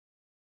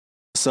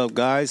What's up,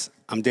 guys?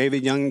 I'm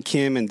David Young and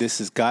Kim, and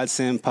this is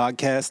Godsend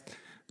Podcast.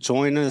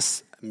 Join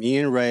us, me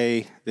and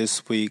Ray,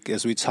 this week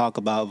as we talk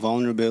about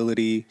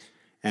vulnerability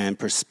and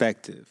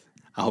perspective.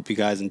 I hope you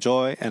guys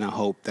enjoy, and I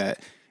hope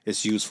that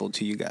it's useful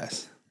to you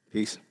guys.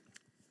 Peace.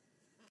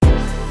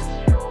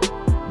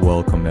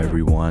 Welcome,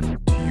 everyone,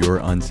 to your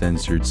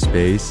uncensored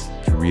space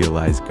to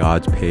realize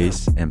God's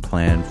pace and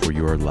plan for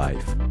your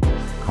life.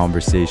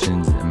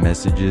 Conversations and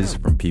messages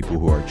from people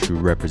who are true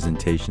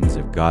representations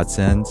of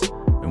Godsends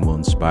and will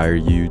inspire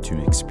you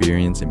to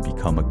experience and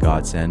become a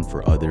godsend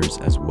for others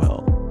as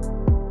well.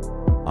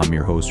 I'm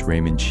your host,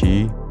 Raymond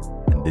Chi,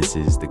 and this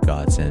is the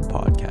Godsend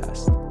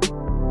Podcast.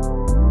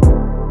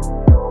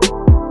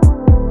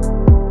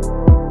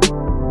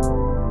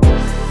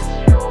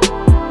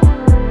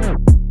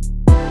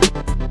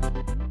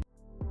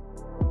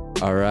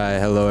 All right,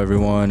 hello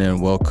everyone,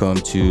 and welcome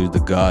to the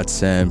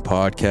Godsend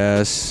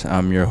Podcast.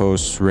 I'm your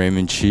host,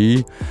 Raymond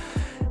Chi,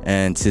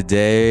 and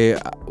today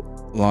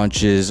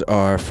launches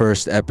our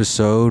first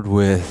episode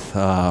with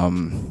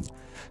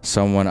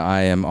someone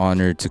I am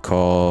honored to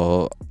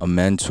call a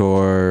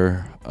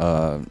mentor,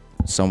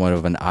 somewhat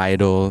of an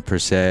idol per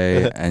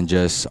se, and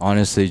just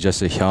honestly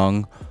just a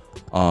Hyung.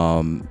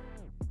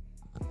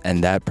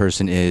 And that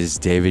person is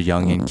David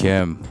Young and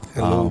Kim.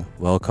 Hello.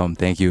 Welcome.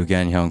 Thank you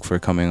again, Hyung, for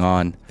coming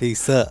on.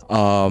 Peace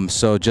up.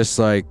 So just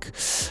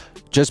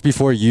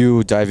before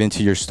you dive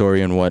into your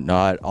story and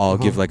whatnot, I'll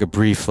give like a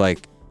brief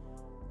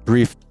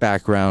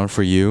background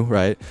for you,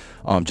 right?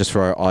 Just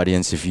for our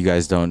audience, if you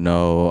guys don't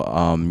know,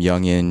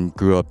 Youngin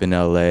grew up in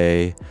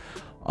LA,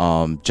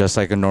 just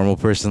like a normal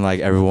person,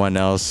 like everyone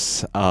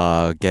else,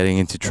 getting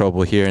into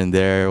trouble here and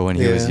there when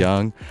he was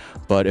young,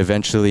 but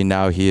eventually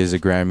now he is a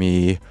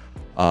Grammy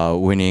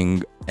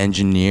winning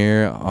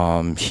engineer.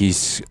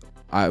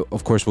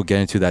 Of course we'll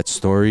get into that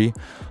story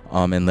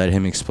and let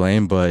him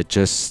explain, but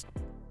just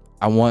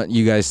I want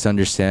you guys to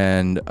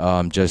understand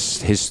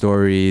just his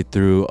story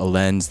through a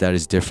lens that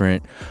is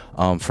different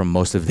from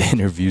most of the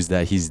interviews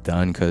that he's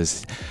done,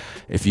 because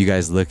if you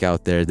guys look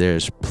out there,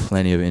 there's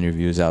plenty of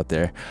interviews out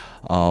there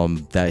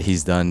that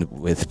he's done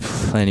with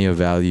plenty of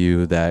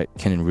value that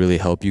can really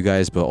help you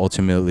guys. But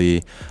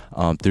ultimately,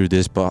 through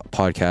this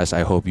podcast,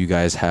 I hope you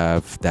guys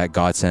have that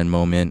godsend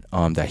moment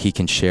that he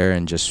can share,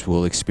 and just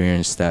will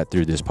experience that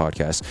through this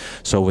podcast.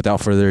 So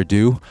without further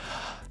ado,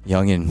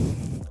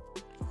 Youngin.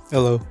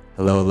 Hello.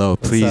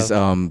 Please,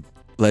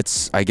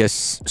 let's, I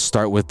guess,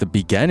 start with the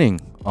beginning,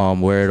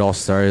 where it all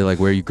started, like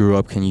where you grew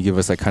up. Can you give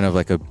us like kind of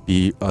like a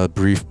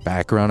brief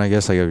background, I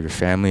guess, like of your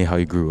family, how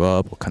you grew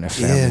up, what kind of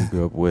family you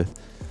grew up with?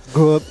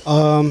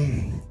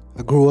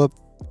 I grew up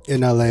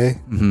in LA.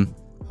 Mm-hmm.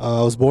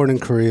 I was born in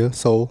Korea,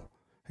 Seoul.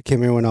 I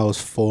came here when I was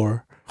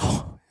 4.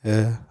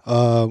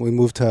 We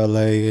moved to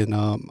LA,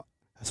 and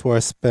that's where I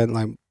spent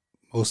like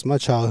most of my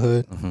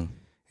childhood,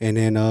 and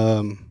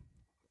then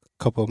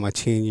couple of my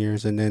teen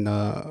years, and then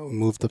we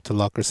moved up to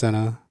La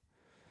Crescenta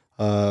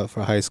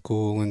for high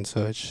school and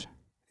such.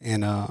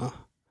 And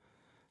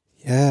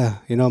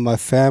my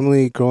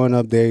family growing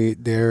up,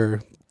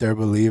 they're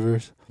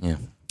believers. Yeah.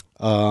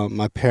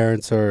 My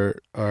parents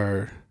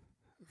are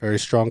very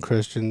strong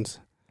Christians,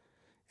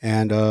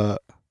 and they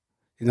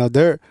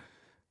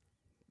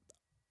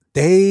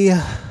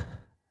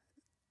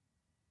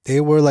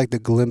were like the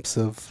glimpse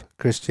of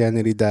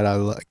Christianity that I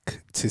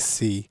like to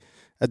see,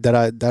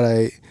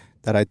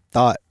 that I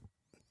thought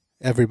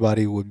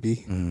everybody would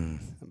be,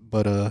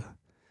 but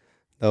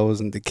that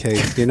wasn't the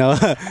case,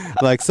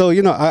 Like, so,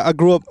 I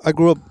grew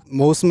up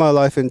most of my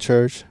life in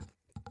church,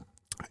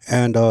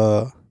 and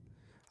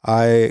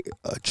I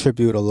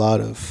attribute a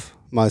lot of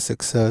my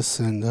success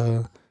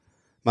and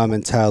my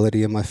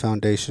mentality and my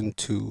foundation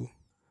to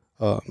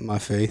my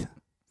faith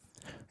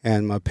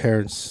and my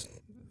parents'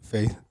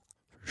 faith.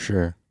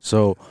 Sure.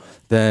 So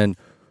then,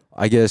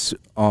 I guess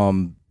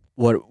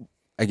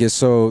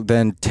so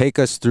then take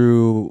us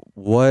through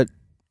what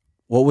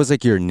was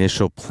like your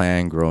initial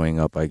plan growing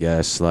up, I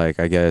guess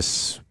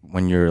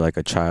when you're like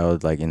a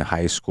child, like in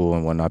high school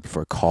and whatnot,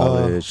 before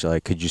college,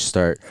 like could you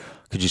start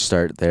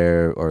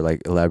there, or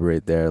like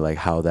elaborate there, like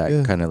how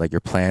that kind of like your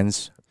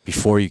plans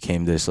before you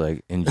came this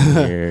like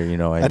engineer,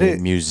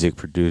 and music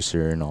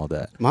producer and all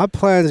that? My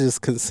plans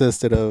just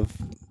consisted of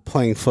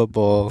playing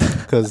football,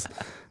 because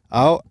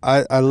I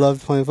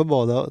loved playing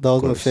football. That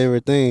was my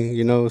favorite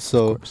thing,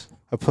 so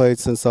I played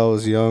since I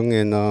was young,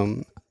 and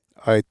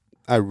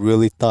I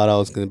really thought I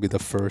was going to be the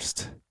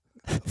first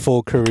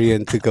full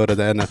Korean to go to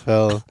the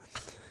NFL,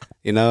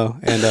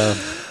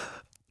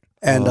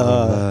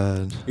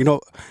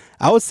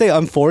 I would say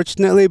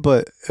unfortunately,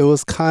 but it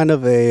was kind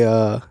of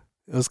a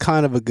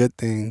good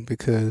thing,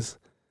 because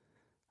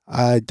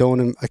I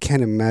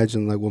can't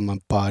imagine like what my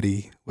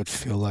body would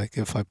feel like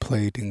if I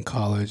played in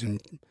college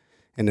and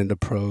in the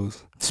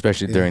pros,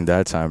 especially during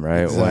that time,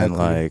 right? Exactly. When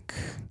like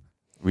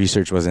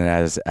research wasn't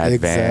as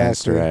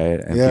advanced, right?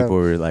 And people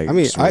were like,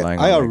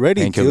 I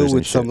already deal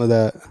with some of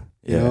that,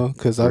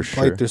 because I've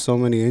played through so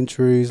many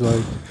injuries.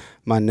 Like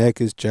my neck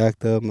is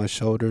jacked up, my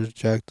shoulders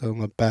jacked up,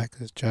 my back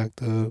is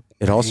jacked up.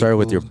 It all started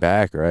with your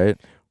back, right?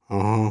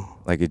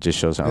 Like, it just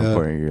shows how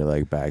important your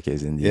like back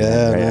is in the Yeah,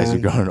 end, right? As man.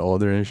 you're growing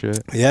older and shit.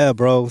 Yeah,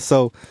 bro.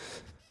 So,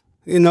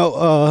 you know,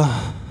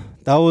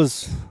 that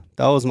was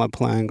my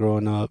plan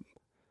growing up.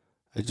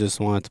 I just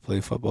wanted to play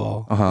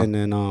football, and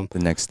then The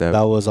next step.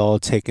 that was all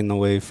taken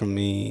away from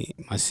me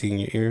my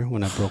senior year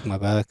when I broke my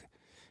back,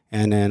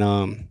 and then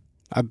I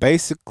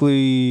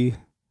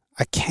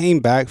came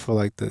back for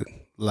like the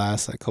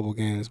last like couple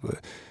games,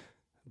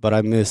 but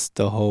I missed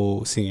the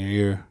whole senior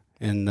year,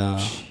 and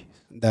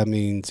that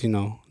means, you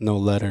know, no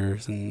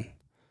letters and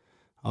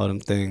all them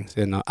things.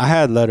 And I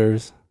had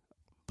letters,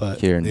 but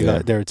Here and there.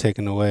 they were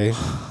taken away.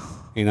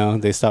 You know,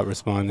 they stopped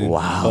responding.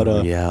 Wow,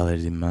 But,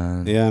 reality,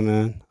 man. yeah,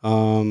 man.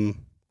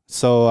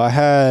 So I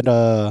had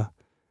a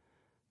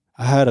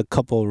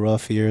couple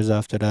rough years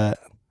after that.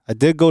 I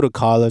did go to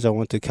college. I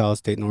went to Cal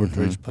State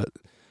Northridge, but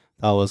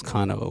that was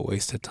kind of a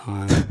waste of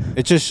time.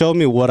 It just showed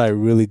me what I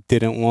really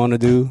didn't want to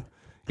do.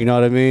 You know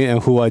what I mean?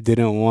 And who I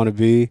didn't want to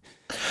be.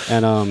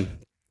 And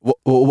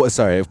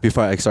sorry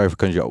for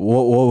cutting you off.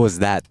 What was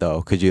that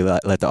though? Could you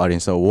let the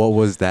audience know what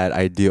was that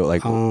ideal?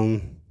 Like,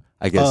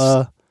 I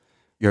guess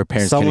your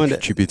parents can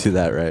contribute to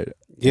that, right?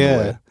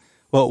 Yeah.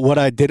 Well, what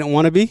I didn't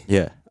want to be?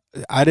 Yeah.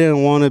 I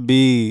didn't want to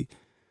be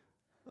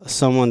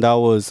someone that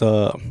was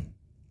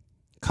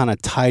kind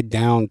of tied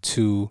down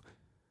to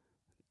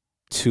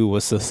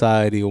what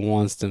society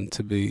wants them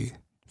to be.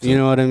 So you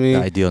know what I mean?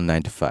 The ideal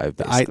 9 to 5,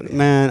 basically.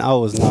 I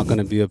was not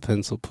gonna be a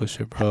pencil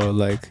pusher, bro.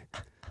 Like,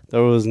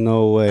 there was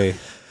no way,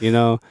 you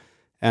know.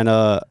 And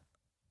I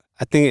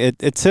think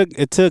it took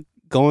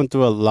going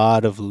through a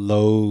lot of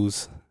low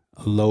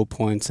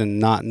points and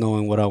not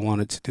knowing what I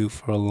wanted to do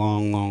for a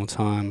long, long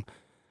time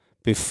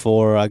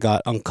before I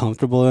got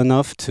uncomfortable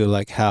enough to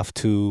like have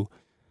to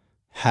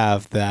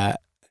have that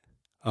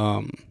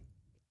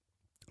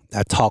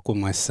that talk with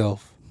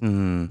myself. You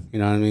know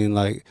what I mean?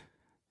 Like,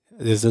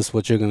 is this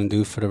what you're gonna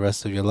do for the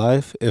rest of your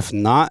life? If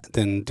not,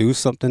 then do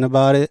something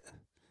about it.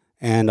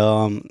 And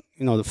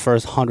you know, the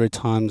first 100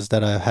 times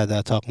that I had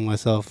that talk with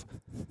myself,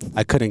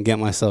 I couldn't get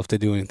myself to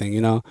do anything.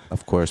 You know,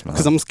 Of course, man.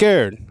 because I'm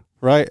scared,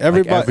 right?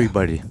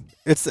 Everybody.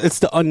 It's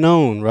the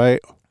unknown,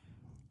 right?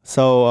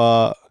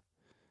 So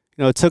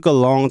you know, it took a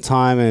long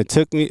time, and it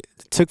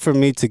took for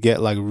me to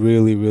get like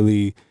really,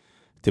 really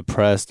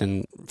depressed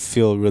and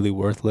feel really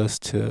worthless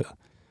to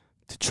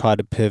try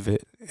to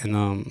pivot. And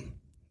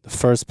the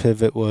first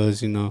pivot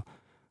was, you know,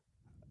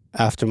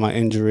 after my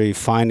injury,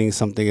 finding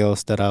something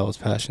else that I was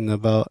passionate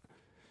about.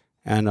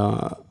 And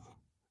I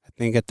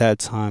think at that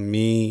time,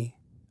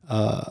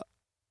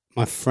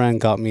 my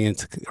friend got me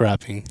into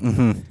rapping.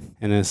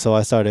 And then so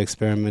I started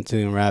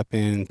experimenting and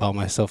rapping, bought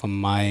myself a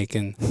mic,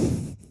 and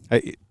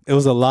it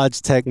was a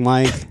Logitech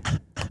mic,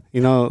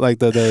 you know, like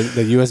the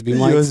USB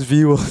mic.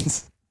 USB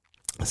ones.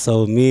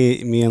 So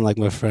me and like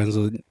my friends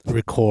would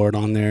record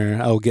on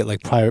there. I would get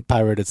like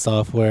pirated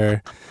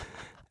software,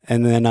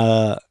 and then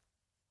I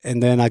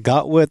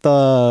got with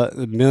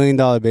 $1 Million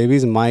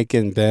Babies, Mike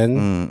and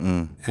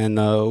Ben, and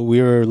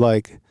we were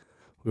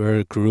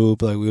a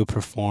group, like we would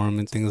perform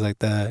and things like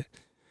that.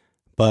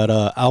 But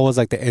I was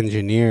like the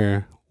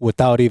engineer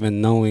without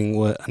even knowing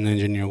what an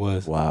engineer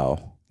was.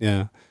 Wow.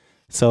 Yeah.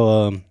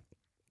 So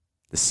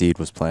The seed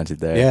was planted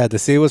there. yeah, the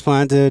seed was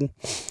planted,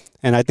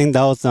 and I think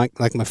that was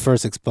like my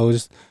first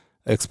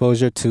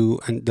exposure to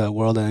the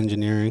world of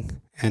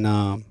engineering. And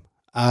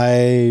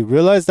I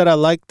realized that I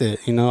liked it.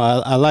 You know,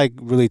 I like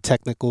really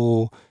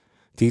technical,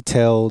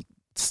 detailed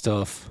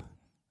stuff.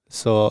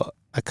 So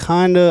I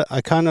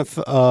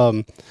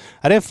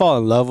didn't fall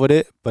in love with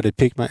it, but it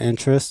piqued my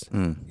interest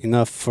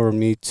enough for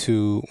me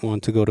to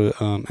want to go to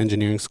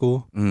engineering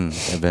school.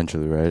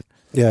 Eventually, right?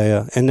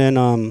 Yeah. And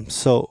then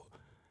so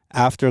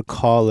after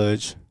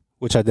college,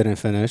 which I didn't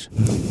finish,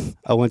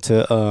 I went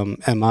to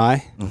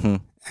MI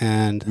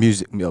and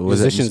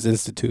Musicians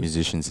Institute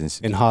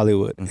in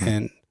Hollywood,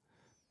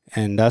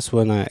 and that's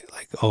when I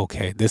like,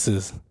 okay, this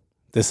is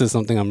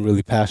something I'm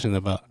really passionate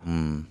about,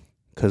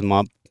 because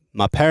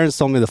my parents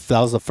told me that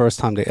was the first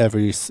time they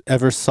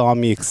ever saw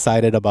me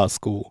excited about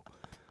school,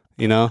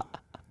 you know,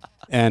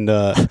 and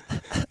that's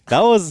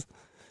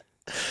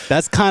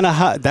kind of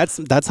how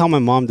that's how my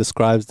mom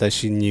describes that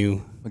she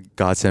knew.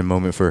 Godsend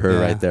moment for her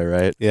right there,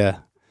 right? Yeah.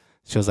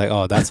 She was like,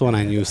 oh, that's when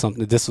I knew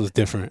something. This was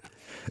different.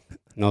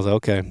 And I was like,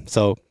 okay.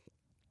 So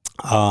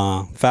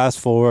fast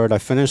forward, I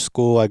finished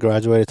school. I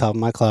graduated top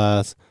of my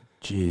class.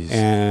 Jeez.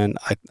 And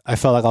I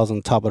felt like I was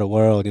on top of the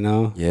world, you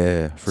know?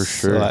 Yeah, for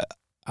sure. So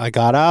I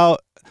got out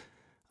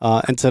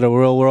into the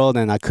real world,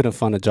 and I couldn't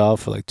find a job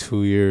for like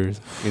 2 years,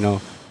 you know?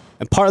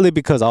 And partly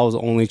because I was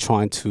only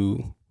trying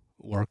to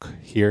work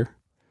here.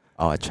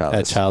 Oh, at Chalice.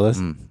 At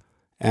Chalice.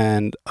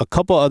 And a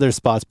couple other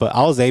spots, but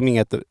I was aiming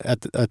at the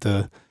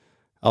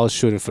I was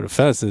shooting for the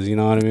fences, you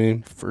know what I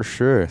mean? For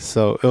sure.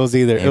 So it was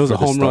either it was a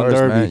home run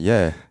derby, man.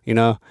 Yeah, you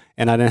know,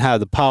 and I didn't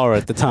have the power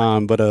at the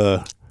time, but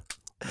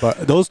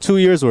those 2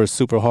 years were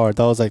super hard.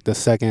 That was like the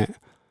second.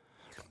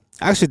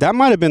 Actually, that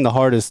might have been the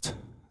hardest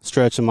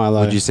stretch in my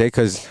life. Would you say?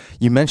 Because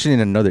you mentioned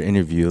in another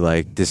interview,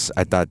 like this,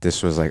 I thought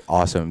this was like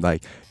awesome.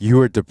 Like, you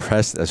were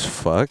depressed as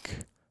fuck,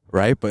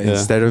 right? But Yeah.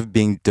 instead of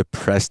being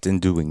depressed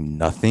and doing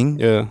nothing,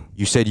 Yeah.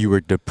 you said you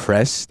were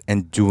depressed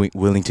and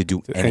willing to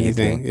do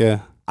anything. Yeah.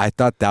 I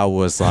thought that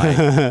was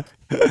like,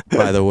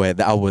 by the way,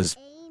 that was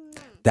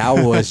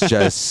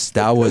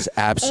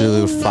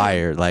absolute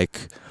fire.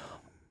 Like,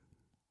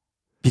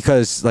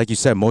 because like you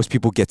said, most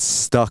people get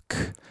stuck,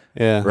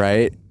 Yeah.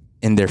 right,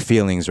 in their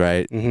feelings,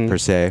 right, Mhm. per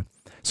se.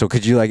 So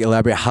could you like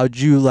elaborate? How'd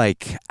you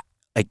like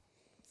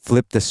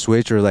flip the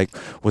switch, or like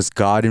was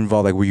God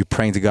involved? Like, were you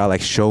praying to God,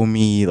 like show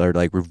me or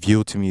like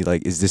reveal to me,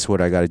 like, is this what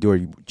I got to do? Or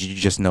did you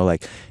just know,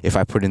 like, if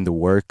I put in the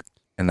work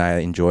and I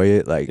enjoy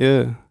it, like,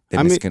 Yeah.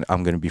 then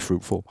I'm gonna be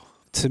fruitful?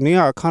 To me,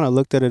 I kind of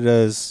looked at it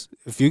as,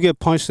 if you get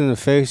punched in the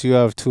face, you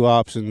have two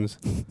options,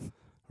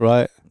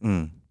 right?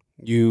 Mm.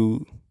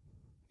 You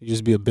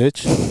just be a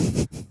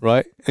bitch,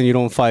 right? And you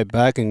don't fight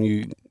back, and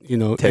you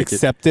Take it.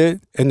 accept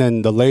it. And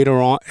then later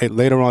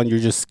on, you're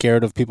just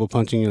scared of people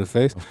punching you in the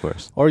face, Of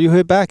course. or you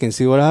hit back and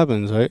see what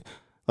happens, right?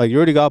 Like, you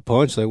already got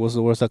punched. Like, what's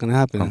the worst that can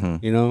happen?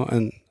 Mhm. You know?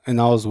 And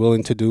I was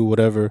willing to do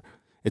whatever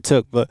it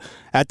took. But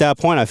at that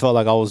point, I felt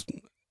like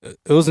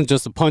it wasn't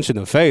just a punch in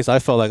the face. I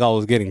felt like I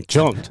was getting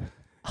jumped.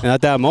 And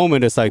at that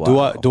moment, it's like,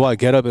 Wow. do I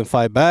get up and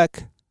fight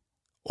back,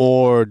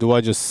 or do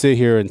I just sit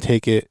here and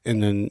take it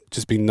and then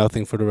just be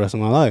nothing for the rest of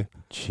my life?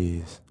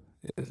 Jeez.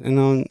 And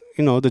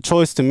the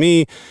choice to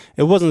me,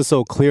 it wasn't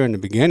so clear in the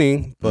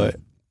beginning, but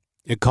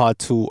it got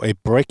to a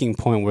breaking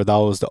point where that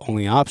was the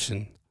only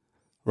option,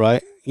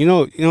 right? You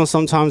know,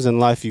 sometimes in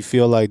life you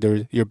feel like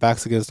your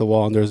back's against the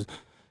wall and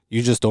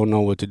you just don't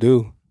know what to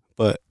do.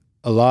 But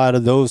a lot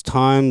of those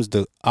times,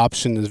 the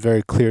option is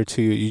very clear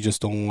to you. You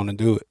just don't want to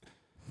do it.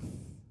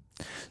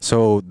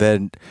 So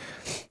then,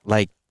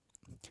 like,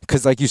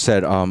 because like you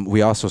said,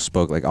 we also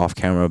spoke like off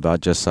camera about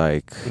just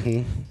like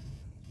Mm-hmm.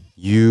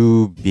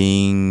 you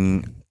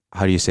being,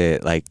 how do you say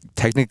it? Like,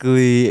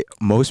 technically,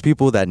 most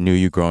people that knew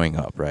you growing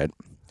up, right?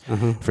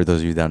 Uh-huh. For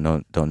those of you that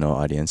don't know,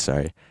 audience,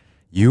 sorry,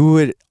 you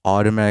would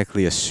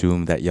automatically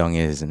assume that Young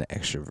is an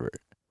extrovert,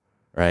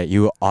 right?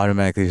 You would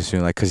automatically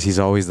assume, like, because he's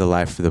always the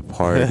life of the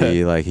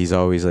party. Like, he's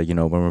always like,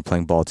 when we're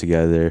playing ball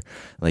together,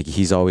 like,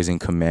 he's always in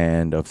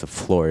command of the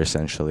floor,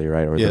 essentially,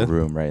 right? Or Yeah. the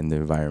room, right? In the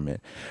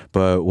environment.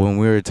 But when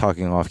we were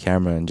talking off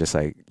camera and just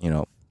like,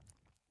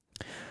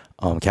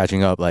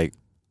 catching up, like,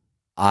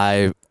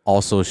 I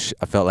also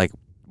I felt like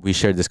we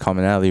shared this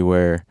commonality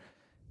where,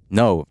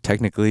 no,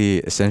 technically,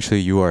 essentially,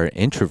 you are an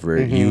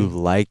introvert. Mhm. You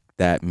like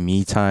that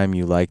me time.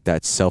 You like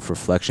that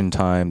self-reflection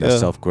time, that Yeah.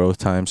 self-growth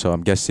time. So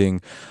I'm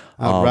guessing,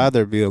 I'd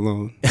rather be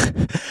alone,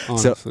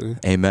 honestly.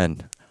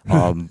 amen.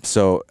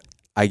 So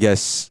I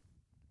guess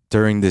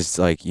during this,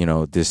 like,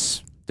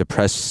 this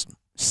depressed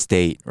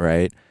state,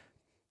 right,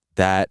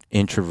 that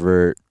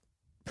introvert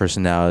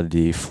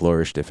personality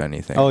flourished, if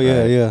anything. Oh,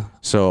 yeah, right? yeah.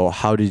 So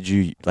how did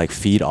you like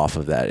feed off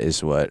of that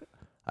is what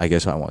I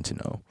guess I want to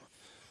know.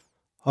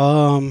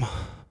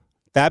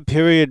 That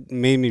period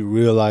made me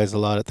realize a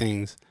lot of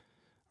things,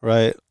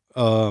 right?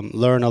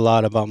 Learn a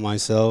lot about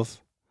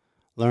myself,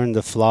 learn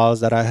the flaws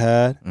that I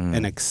had,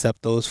 and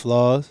accept those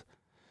flaws.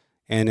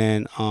 And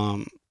then,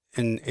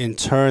 in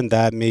turn,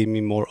 that made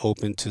me more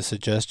open to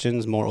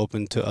suggestions, more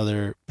open to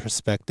other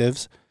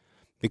perspectives,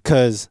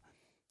 because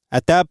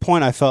at that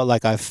point I felt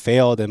like I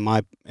failed and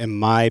my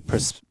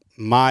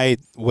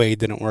way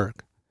didn't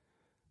work.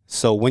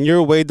 So when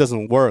your way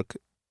doesn't work,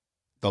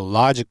 the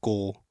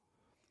logical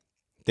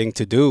thing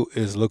to do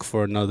is look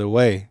for another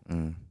way,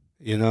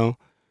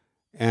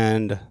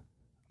 and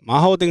my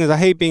whole thing is I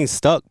hate being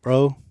stuck,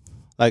 bro.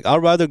 Like,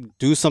 I'd rather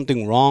do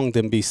something wrong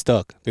than be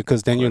stuck,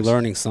 because then you're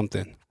learning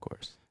something, Of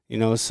course.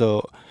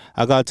 so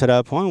I got to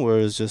that point where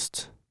it's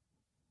just,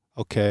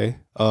 okay,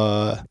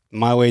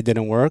 my way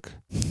didn't work,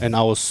 and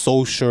I was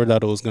so sure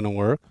that it was going to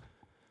work.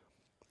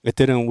 It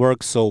didn't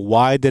work, so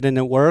why didn't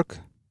it work?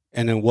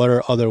 And then what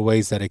are other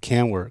ways that it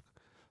can work?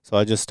 So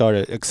I just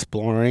started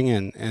exploring,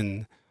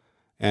 and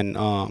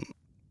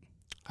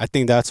I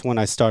think that's when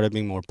I started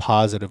being more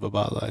positive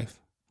about life.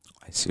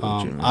 I see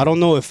what you mean. I don't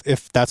know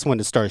if that's when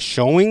it started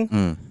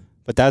showing,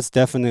 but that's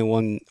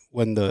definitely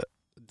when the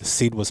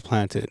seed was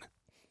planted.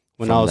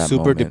 When From I was that super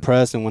moment.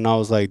 depressed, and when I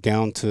was like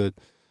down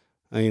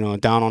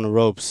on the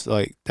ropes,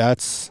 like,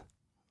 that's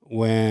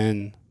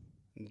when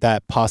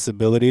that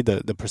possibility,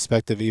 the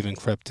perspective even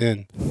crept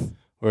in,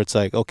 where it's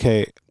like,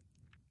 okay,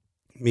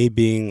 me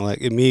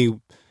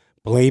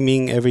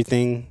blaming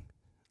everything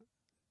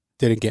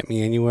didn't get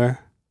me anywhere.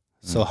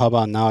 So how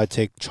about now I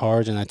take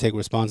charge and I take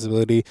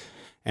responsibility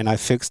and I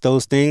fix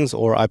those things,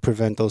 or I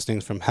prevent those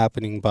things from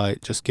happening by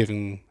just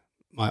giving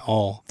my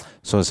all.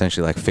 So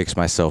essentially, like, fix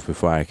myself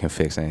before I can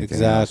fix anything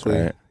Exactly.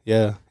 else, right?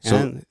 Yeah.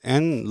 So-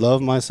 and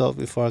love myself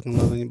before I can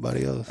love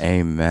anybody else.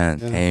 Amen.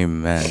 Yeah.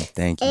 Amen.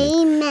 Thank you.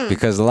 Amen.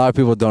 Because a lot of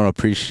people don't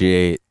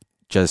appreciate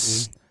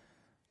just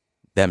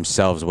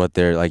themselves, what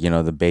they're like,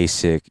 the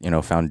basic,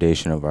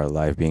 foundation of our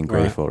life, being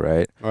Right. grateful,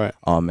 right? Right.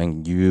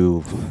 And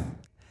you,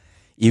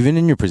 even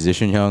in your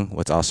position, Young,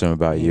 what's awesome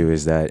about you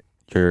is that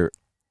you're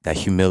that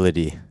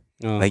humility.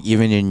 Like,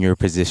 even in your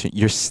position,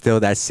 you're still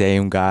that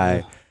same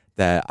guy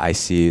that I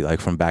see like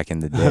from back in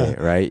the day,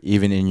 right?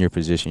 Even in your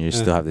position, you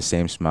still have the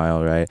same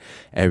smile, right?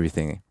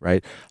 Everything,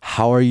 right?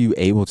 How are you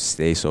able to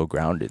stay so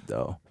grounded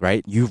though,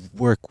 right? You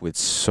work with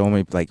so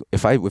many, like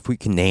if we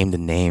can name the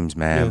names,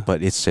 man,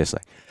 but it's just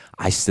like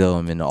I still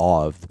am in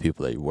awe of the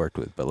people that you worked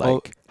with. But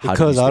like, how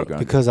do you stay grounded?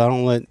 Because I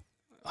don't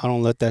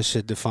let that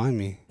shit define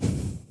me.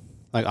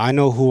 Like I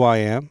know who I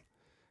am,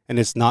 and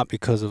it's not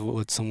because of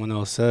what someone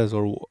else says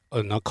or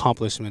an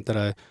accomplishment that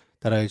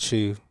I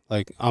achieve.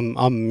 Like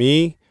I'm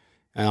me,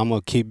 and I'm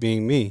gonna keep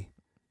being me.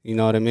 You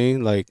know what I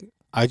mean? Like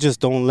I just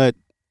don't let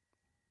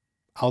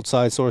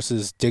outside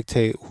sources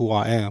dictate who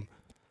I am.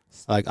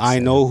 Like I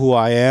know who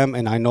I am,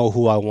 and I know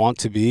who I want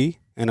to be.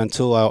 And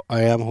until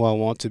I am who I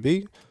want to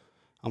be,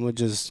 I'm gonna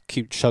just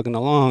keep chugging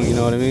along. You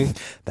know what I mean?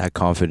 That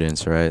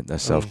confidence, right? That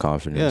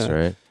self-confidence,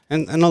 right?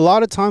 And a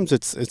lot of times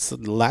it's the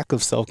lack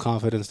of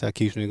self-confidence that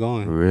keeps me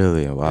going.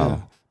 Really? Wow.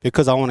 Yeah.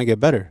 Because I want to get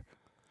better.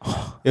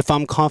 If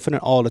I'm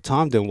confident all the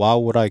time, then why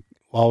would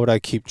I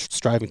keep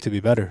striving to be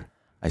better?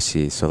 I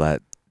see. So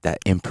that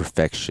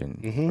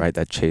imperfection, right?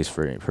 That chase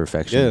for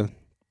perfection. Yeah.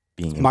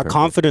 Being my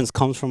confidence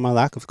comes from my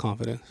lack of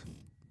confidence.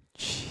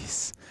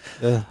 Jeez.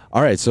 Yeah.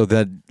 All right. So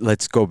then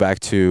let's go back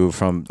to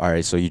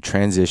so you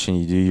transition,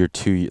 you do your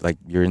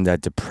you're in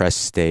that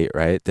depressed state,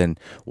 right? Then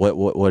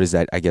what is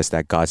that, I guess,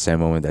 that God sent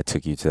moment that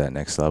took you to that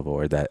next level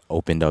or that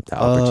opened up that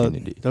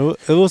opportunity?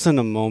 It wasn't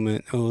a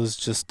moment. It was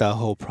just that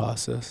whole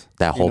process.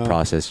 That whole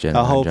process, That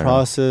whole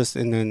process.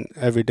 And then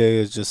every day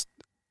is just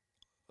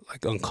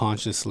like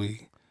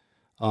unconsciously,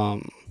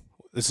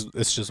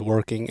 it's just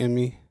working in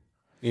me.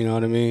 You know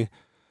what I mean?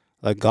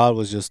 Like God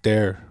was just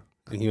there.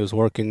 And he was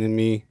working in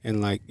me,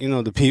 and like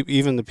even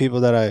the people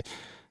that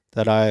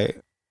I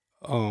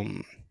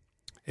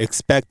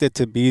expected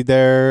to be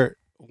there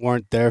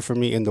weren't there for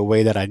me in the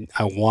way that I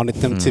wanted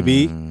them to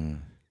be.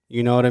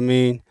 You know what I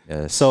mean?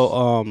 Yes.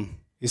 So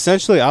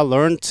essentially, I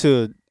learned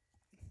to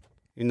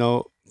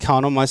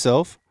count on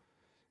myself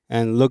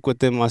and look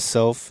within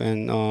myself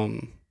and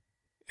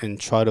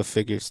try to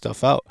figure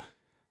stuff out,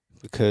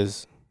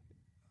 because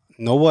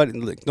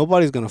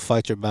nobody's gonna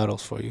fight your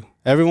battles for you.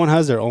 Everyone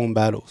has their own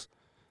battles.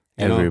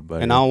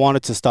 Everybody. And I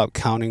wanted to stop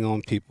counting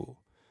on people.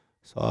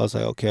 So I was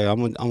like, okay,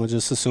 I'm gonna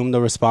just assume the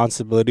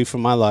responsibility for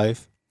my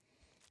life,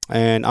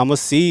 and I'm gonna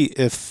see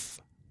if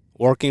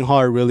working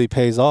hard really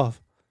pays off.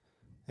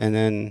 And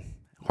then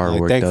hard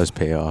work does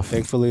pay off.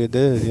 Thankfully, it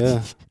did.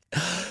 Yeah.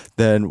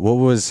 Then what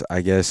was,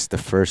 I guess, the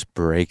first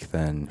break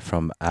then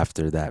from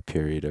after that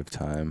period of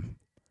time?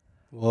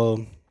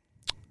 Well,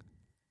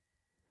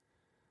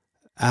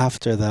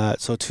 after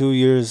that, so 2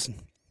 years,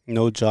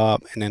 no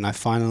job, and then I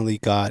finally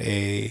got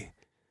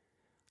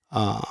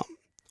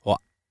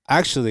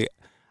actually,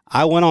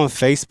 I went on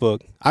Facebook.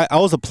 I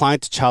was applying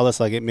to Chalice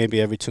like maybe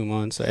every 2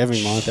 months,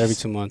 every month, every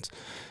 2 months,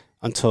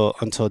 until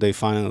they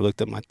finally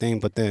looked at my thing.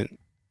 But then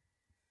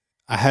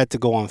I had to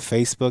go on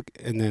Facebook,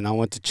 and then I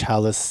went to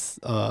Chalice's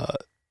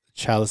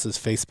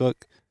Facebook,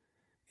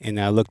 and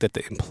I looked at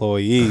the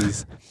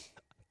employees,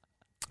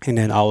 and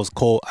then I just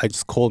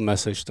cold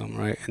messaged them,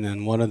 right? And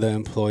then one of the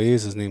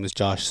employees, his name is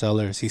Josh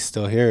Sellers. He's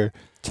still here.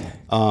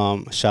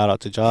 Shout out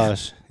to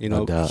Josh.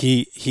 No doubt.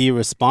 He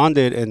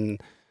responded,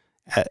 and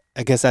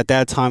I guess at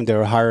that time they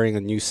were hiring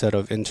a new set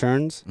of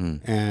interns,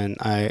 and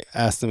I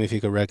asked him if he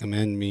could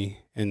recommend me,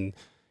 and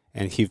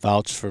he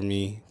vouched for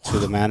me to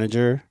the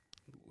manager.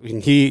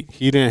 And he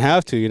didn't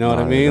have to, you know what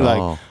I mean?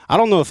 Like, I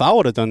don't know if I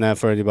would have done that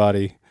for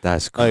anybody.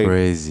 That's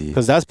crazy.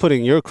 Because that's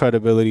putting your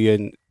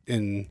credibility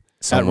in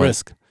at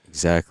risk.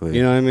 Exactly.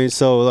 You know what I mean?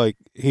 So like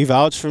he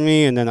vouched for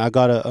me, and then I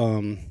got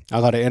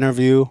an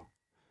interview.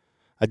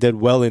 I did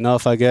well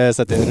enough, I guess,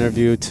 at the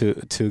interview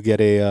to get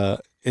a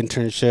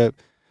internship.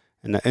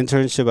 And the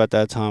internship at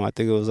that time, I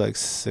think it was like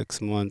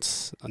 6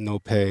 months, no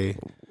pay.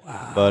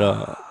 Wow.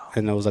 But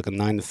and it was like a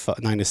 9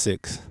 to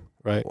 6,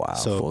 right? Wow,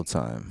 so, full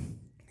time.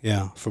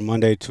 Yeah, from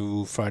Monday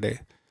to Friday.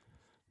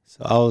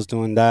 So I was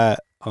doing that,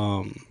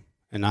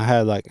 and I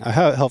had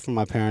help from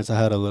my parents. I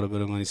had a little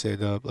bit of money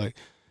saved up,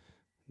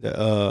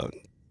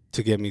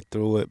 to get me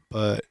through it.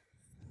 But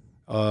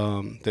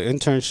the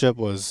internship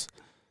was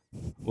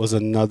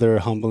another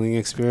humbling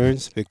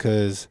experience,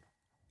 because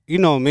you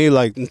know me,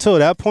 like until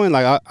that point,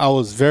 like I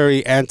was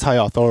very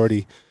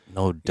anti-authority.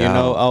 No doubt. You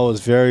know, I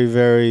was very,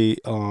 very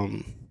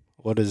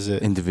what is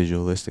it?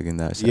 Individualistic in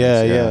that sense.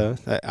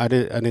 Yeah. I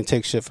didn't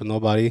take shit from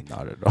nobody.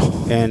 Not at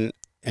all. And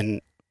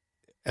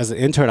as an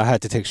intern, I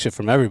had to take shit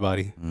from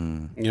everybody.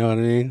 You know what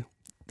I mean?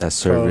 That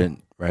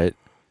servant, right?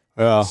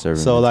 Yeah.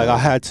 Servant so like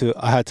mentality.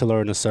 I had to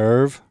learn to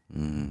serve.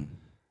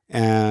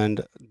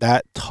 And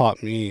that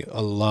taught me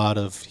a lot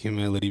of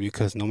humility,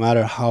 because no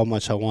matter how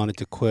much I wanted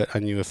to quit, I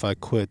knew if I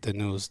quit, then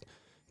it was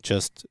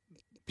just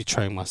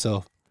betraying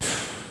myself.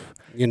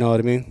 You know what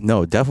I mean?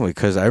 No, definitely.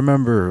 Because I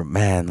remember,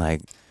 man,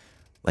 like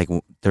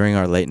during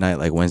our late night,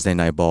 like Wednesday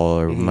night ball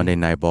or Monday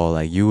night ball,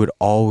 like you would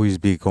always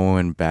be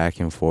going back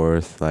and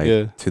forth,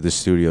 like to the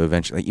studio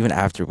eventually. Like, even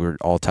after we're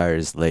all tired,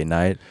 it's late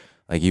night,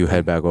 like you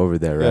head back over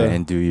there, right?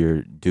 And do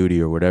your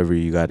duty or whatever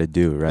you got to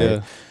do,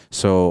 right?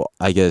 So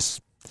I guess,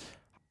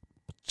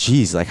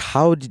 geez, like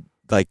how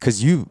like,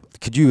 could you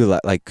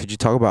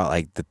talk about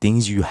like the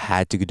things you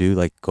had to do,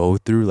 like go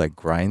through, like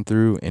grind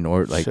through in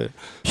order, like,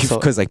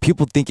 because like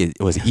people think it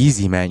was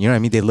easy, man. You know what I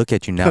mean? They look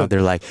at you now,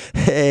 they're like,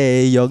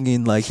 hey,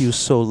 youngin, like he was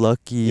so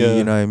lucky. Yeah.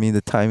 You know what I mean?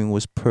 The timing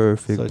was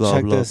perfect. So blah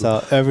check blah. this blah.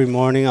 out. Every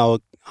morning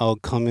I'll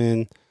come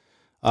in.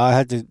 I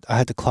had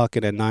to clock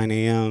in at 9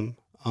 a.m.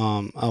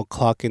 I'll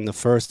clock in. The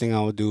first thing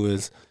I would do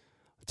is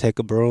take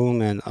a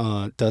broom and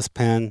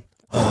dustpan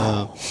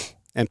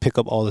and pick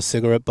up all the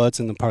cigarette butts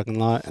in the parking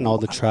lot and all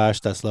the trash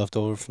that's left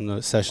over from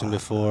the session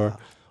before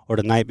or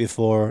the night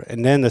before.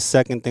 And then the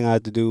second thing I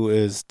had to do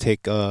is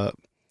take like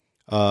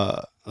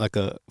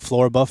a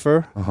floor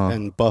buffer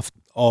and buff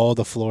all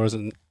the floors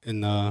in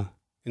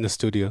the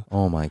studio.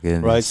 Oh my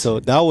goodness! Right, so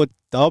that'll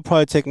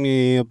probably take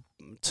me up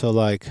to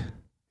like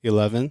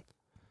 11.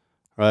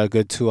 Right, a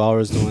good 2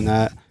 hours doing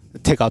that.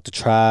 Take out the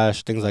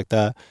trash, things like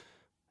that.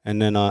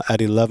 And then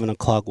at 11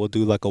 o'clock, we'll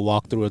do like a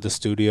walkthrough of the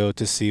studio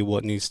to see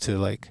what needs to,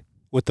 like,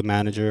 with the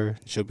manager.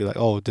 She'll be like,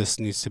 oh, this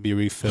needs to be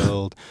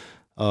refilled.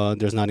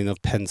 There's not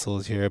enough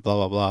pencils here, blah,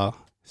 blah, blah.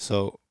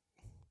 So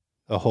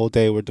the whole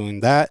day we're doing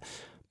that.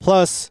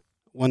 Plus,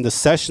 when the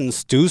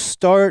sessions do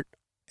start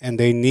and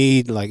they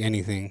need, like,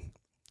 anything,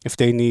 if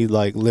they need,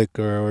 like,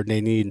 liquor or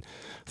they need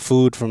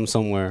food from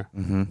somewhere,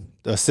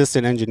 the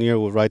assistant engineer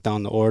will write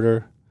down the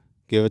order,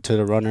 give it to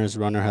the runners.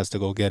 Runner has to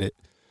go get it,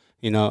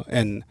 you know,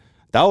 and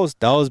that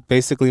was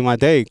basically my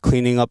day,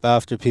 cleaning up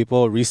after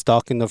people,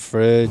 restocking the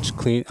fridge,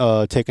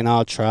 taking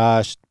out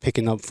trash,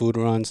 picking up food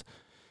runs.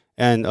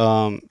 And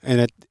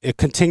it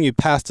continued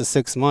past the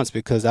 6 months,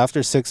 because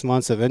after 6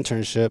 months of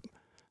internship,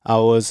 I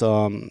was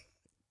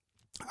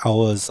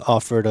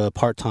offered a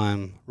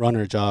part-time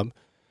runner job.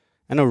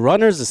 And a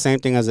runner is the same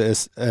thing as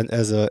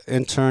a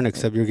intern,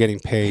 except you're getting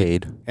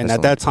paid. And That's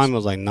at that time, it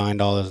was like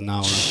 $9 an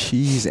hour.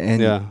 Jeez,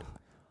 and yeah.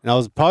 And I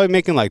was probably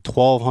making like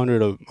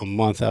 $1,200 a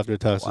month after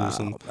taxes or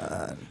something.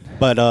 Man.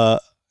 But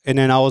and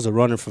then I was a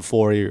runner for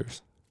 4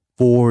 years.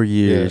 4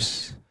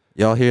 years.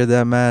 Y'all hear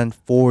that, man?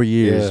 4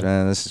 years, Yeah.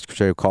 man. This is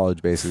straight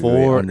college,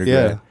 basically.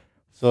 Yeah.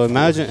 So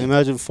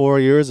imagine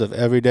 4 years of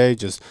every day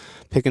just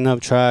picking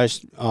up trash,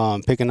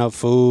 picking up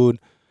food.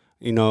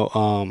 You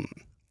know,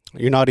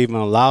 you're not even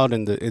allowed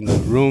in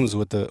the rooms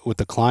with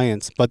the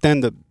clients. But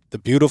then the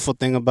beautiful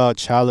thing about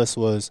Chalice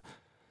was,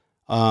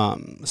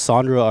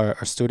 Sandra,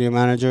 our studio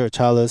manager at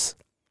Chalice,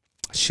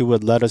 she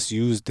would let us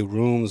use the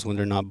rooms when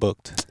they're not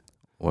booked.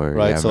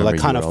 Right, yeah, so like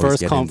kind of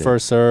first come,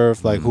 first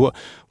serve. Like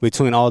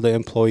between all the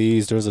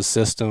employees, there's a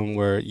system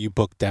where you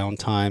book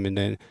downtime and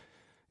then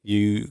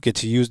you get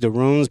to use the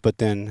rooms. But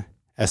then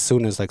as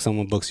soon as like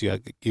someone books you,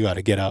 you got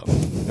to get out,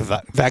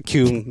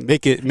 vacuum,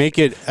 make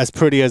it as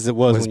pretty as it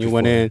was when you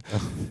went in.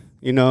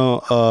 You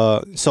know,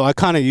 so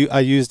I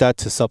use that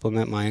to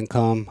supplement my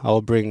income.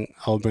 I'll bring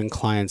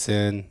clients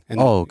in. And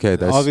okay.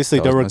 Obviously,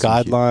 there were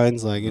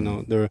guidelines, like, you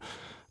know, there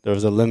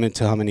was a limit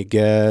to how many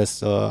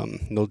guests,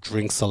 no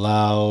drinks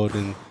allowed,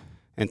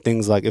 and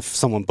things like if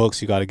someone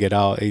books, you got to get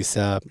out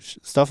ASAP,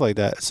 stuff like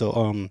that.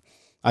 So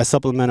I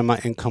supplemented my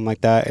income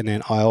like that, and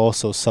then I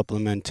also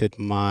supplemented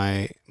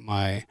my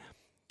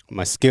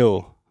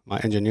skill, my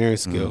engineering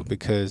skill,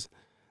 because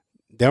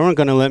they weren't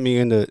gonna let me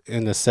in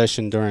the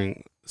session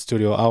during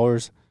studio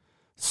hours,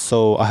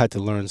 so I had to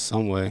learn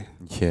some way.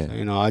 Yeah. So,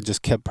 you know, I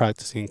just kept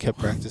practicing,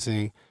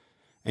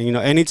 and you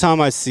know,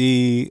 anytime I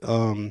see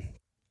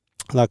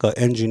like an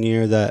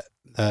engineer that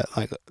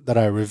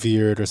I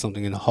revered or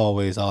something in the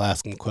hallways, I'll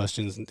ask them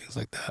questions and things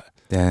like that.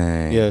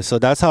 Dang. Yeah, so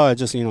that's how I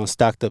just, you know,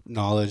 stacked up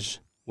knowledge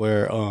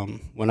where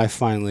when I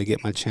finally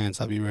get my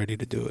chance, I'll be ready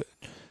to do it.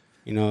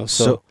 You know,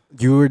 so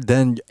you were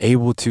then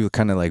able to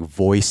kind of like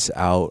voice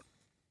out,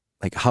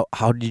 like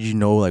how did you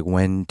know like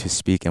when to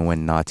speak and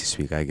when not to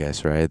speak, I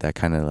guess, right? That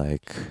kind of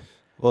like,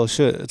 well,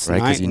 shit, it's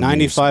right,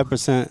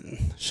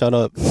 95% shut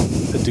up,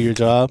 do your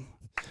job.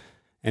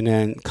 And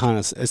then kind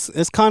of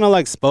it's kind of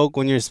like speak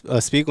when you're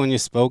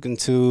spoken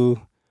to,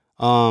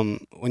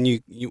 when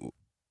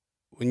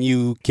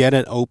you get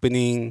an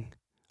opening,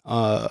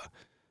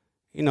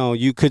 you know,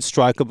 you could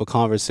strike up a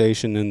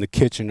conversation in the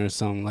kitchen or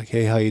something, like,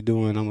 hey, how you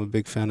doing? I'm a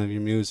big fan of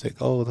your music.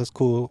 Oh, that's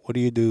cool. What do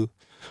you do?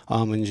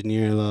 I'm an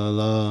engineer, la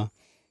la.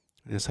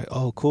 And it's like,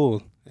 oh,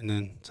 cool. And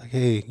then it's like,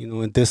 hey, you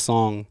know, in this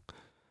song,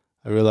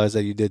 I realized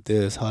that you did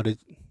this. How did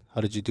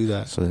you do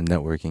that? So the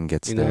networking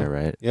gets there,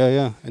 right?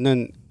 Yeah. And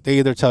then they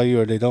either tell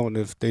you or they don't.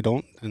 If they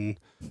don't,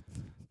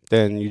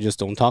 then you just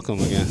don't talk to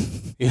them again.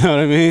 You know what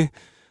I mean?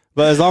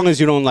 But as long as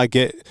you don't like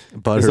get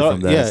butter from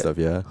that stuff,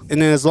 yeah.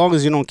 And then as long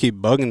as you don't keep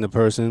bugging the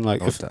person,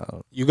 like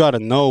you gotta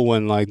know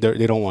when like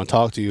they don't want to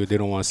talk to you, they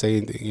don't want to say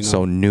anything. You know?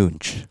 So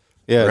noonch.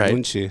 Yeah, right?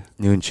 Nunchi,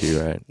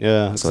 right?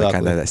 Yeah, so like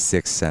kind of that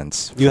sixth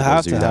sense. You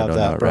have to have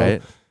that, bro.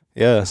 Right?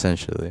 Yeah,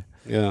 essentially.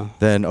 Yeah.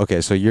 Then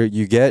okay, so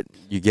you get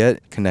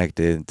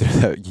connected.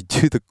 You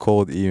do the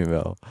cold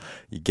email.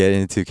 You get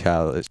into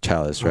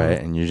Chalice, right?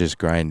 And you're just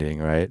grinding,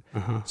 right?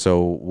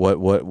 So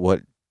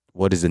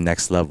what is the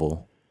next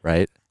level,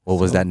 right? What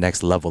was that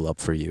next level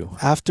up for you?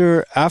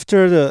 After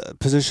the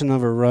position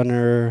of a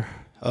runner,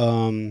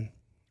 you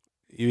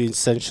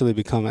essentially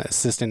become an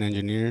assistant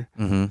engineer,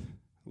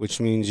 which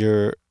means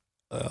you're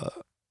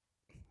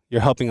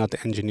you're helping out the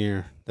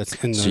engineer that's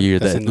in the. So you're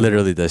that's in the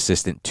literally the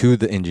assistant to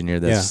the engineer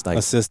that's like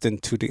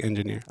assistant to the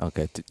engineer.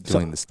 okay So-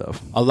 doing the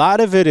stuff. A lot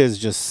of it is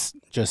just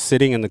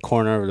sitting in the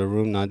corner of the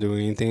room, not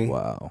doing anything.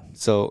 Wow.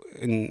 So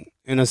in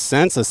a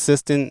sense,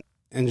 assistant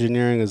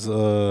engineering is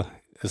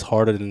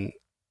harder than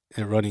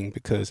running,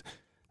 because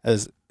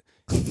as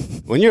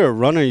when you're a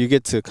runner, you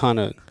get to kind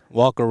of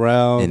walk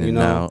around. In and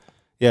out.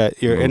 Yeah,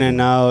 you're in and Moving.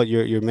 out.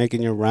 You're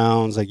making your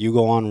rounds. Like you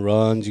go on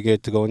runs. You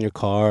get to go in your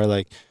car.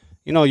 Like,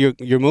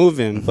 you're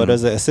moving. But Mhm.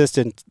 as an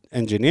assistant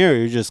engineer,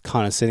 you're just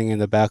kind of sitting in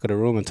the back of the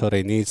room until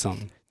they need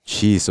something.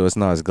 Geez, so it's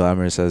not as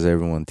glamorous as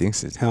everyone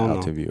thinks it's Hell out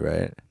no. to be,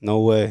 right? No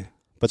way.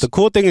 But the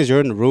cool thing is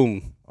you're in the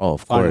room, Oh,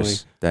 of Finally.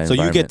 course. That so you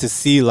get environment. to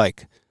see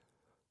like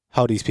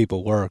how these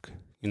people work.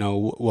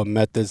 What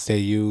methods they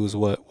use,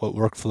 what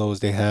workflows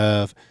they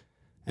have,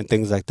 and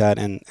things like that.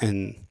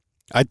 And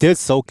I did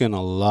soak in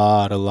a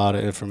lot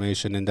of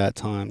information in that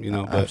time.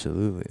 But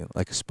absolutely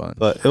like a sponge.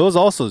 But it was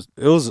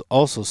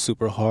also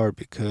super hard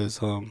because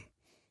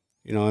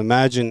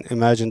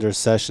imagine there's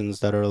sessions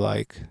that are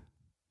like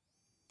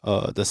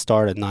the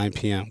start at 9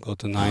 p.m. go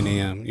to 9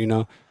 a.m.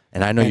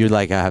 And I know and- you're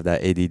like I have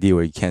that ADD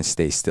where you can't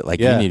stay still. Like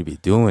Yeah. you need to be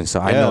doing. So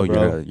I Yeah, know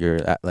bro. you're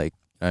at, like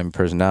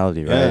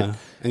personality, right? Yeah,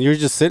 and you're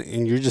just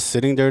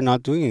sitting there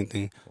not doing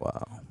anything,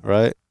 Wow.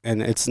 right?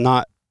 And it's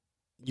not,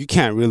 you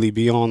can't really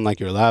be on like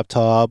your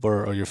laptop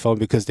or your phone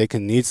because they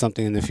can need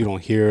something, and if you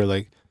don't hear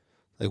like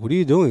what are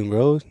you doing,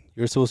 bro?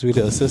 You're supposed to be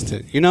the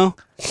assistant,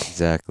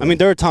 Exactly. I mean,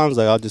 there are times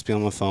like I'll just be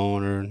on my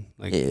phone or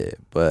like yeah,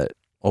 but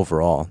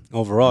overall,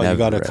 overall, you Never,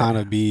 gotta right. kind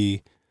of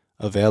be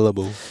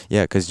available.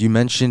 yeah, because you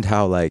mentioned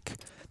how like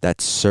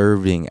that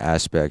serving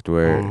aspect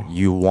where Mm.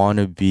 you want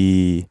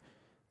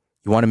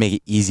to make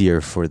it easier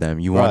for them.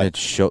 You want Right. to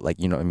show like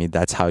I mean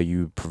that's how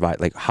you provide.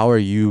 Like how are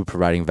you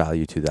providing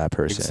value to that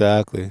person?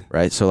 Exactly.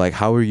 Right. So like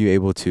how are you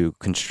able to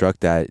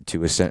construct that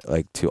to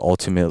to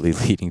ultimately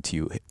leading to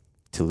you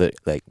to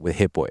like with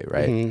Hit Boy,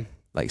 right? Mhm.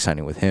 Like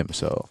signing with him.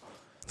 So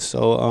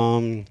So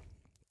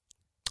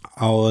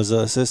I was an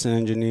assistant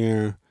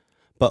engineer,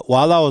 but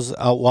while I was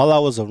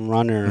a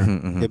runner,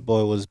 Mhm, mhm. Hit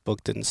Boy was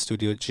booked in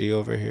Studio G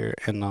over here,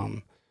 and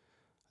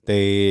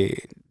they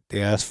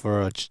asked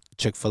for a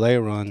Chick-fil-A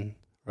run,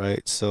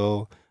 right?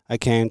 So I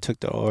came, took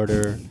the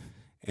order,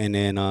 and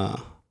then I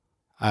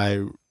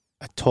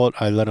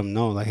let them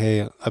know like,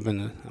 hey, I've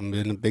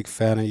been a big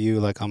fan of you.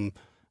 Like I'm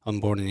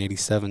born in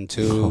 '87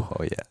 too.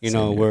 oh yeah.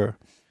 Same here.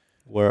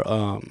 we're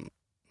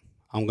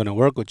I'm gonna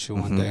work with you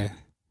one Mhm. day.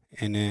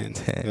 And then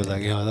it was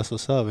like, yo, that's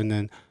what's up. And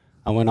then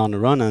I went on the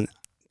run, and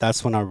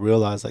that's when I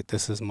realized like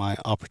this is my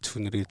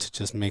opportunity to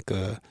just make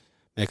a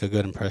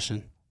good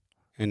impression.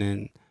 And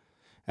then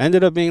I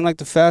ended up being like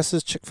the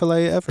fastest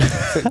Chick-fil-A ever,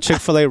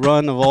 Chick-fil-A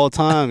run of all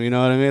time. You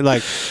know what I mean?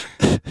 Like,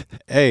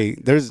 hey,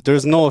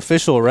 there's no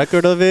official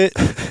record of it,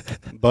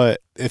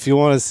 but if you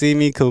want to see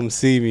me, come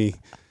see me.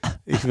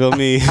 You feel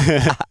me?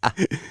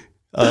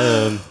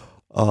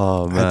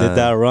 Oh man. I did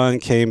that run,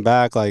 came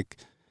back like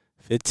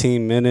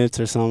 15 minutes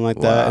or something like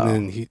that, Wow.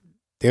 and then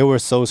they were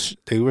so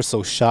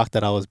shocked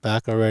that I was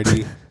back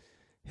already.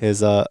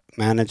 His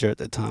manager at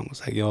the time was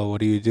like, "Yo,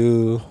 what do?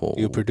 Do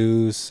you Oh.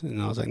 produce?" And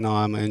I was like, "No,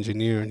 I'm an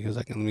engineer." And he was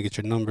like, "Let me get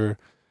your number."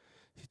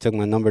 He took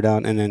my number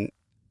down, and then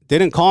they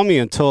didn't call me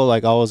until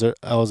like I was an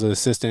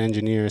assistant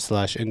engineer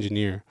 /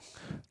 engineer,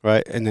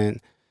 right? And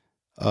then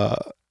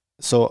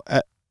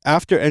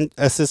after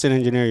assistant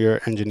engineer,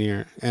 you're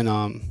engineer, and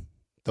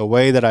the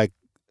way that I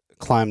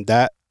climbed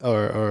that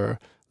or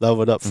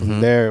leveled up from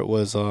Mhm. there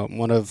was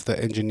one of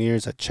the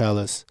engineers at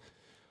Chalice.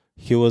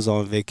 He was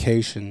on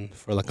vacation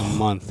for like a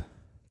month.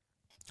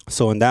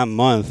 So in that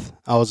month,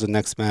 I was the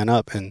next man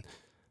up, and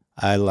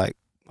I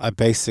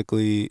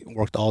basically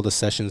worked all the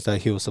sessions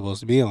that he was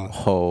supposed to be on.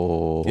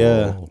 Oh.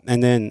 Yeah,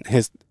 and then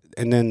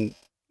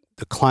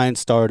the client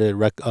started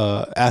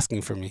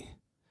asking for me,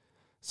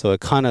 so it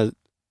kind of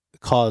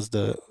caused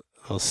a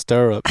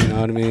stir up. You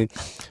know what I mean?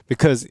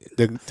 Because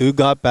the dude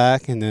got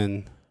back, and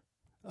then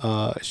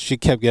she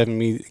kept giving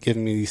me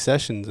these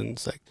sessions, and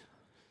it's like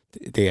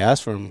they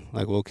asked for him.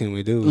 Like, what can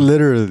we do?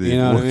 Literally. You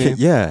know what I mean?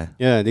 Yeah.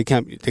 Yeah, they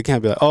can't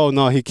be like, oh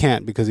no, he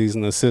can't because he's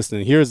an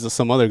assistant. Here's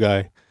some other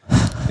guy.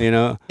 You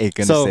know? Ain't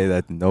gonna So- say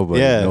that to nobody.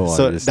 Yeah, No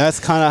so artist. that's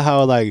kind of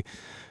how like,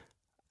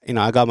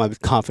 I got my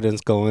confidence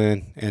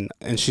going,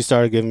 and she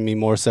started giving me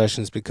more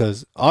sessions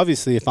because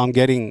obviously if I'm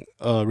getting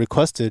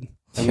requested,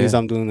 that means Yeah.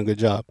 I'm doing a good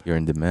job, You're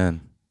in demand.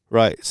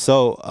 right?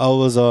 So I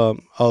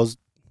was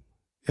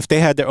if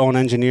they had their own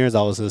engineers,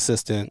 I was an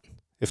assistant.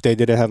 If they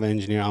didn't have an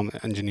engineer, I'm an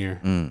engineer.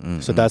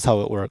 So that's how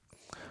it worked.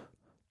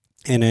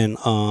 And then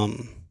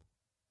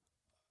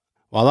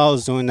while I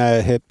was doing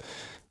that,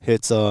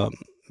 Hit's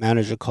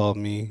manager called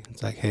me.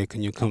 It's like, hey,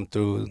 can you come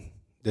through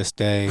this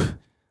day?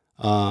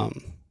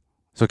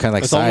 So kind of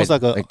like It's side, almost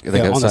like a-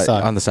 yeah, a on the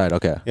side. On the side,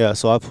 okay. Yeah,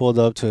 so I pulled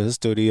up to his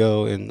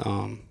studio, and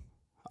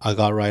I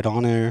got right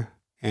on there.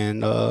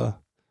 And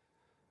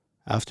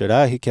after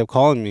that, he kept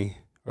calling me,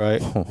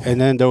 right? And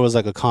then there was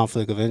like a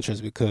conflict of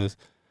interest because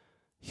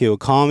he would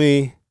call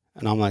me,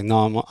 and I'm like,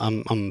 no,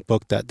 I'm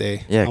booked that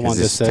day. Yeah, I'm on because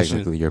this this is session.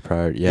 technically your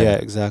priority. Yeah. Yeah.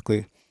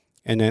 Exactly.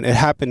 And then it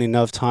happened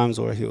enough times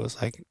where he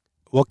was like,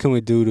 what can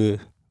we do to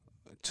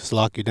just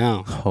lock you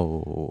down?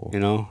 Oh. You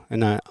know?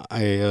 And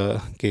I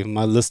gave him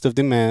my list of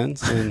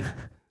demands,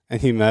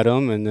 and he met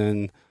them, and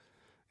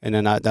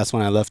then that's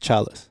when I left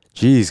Chalice.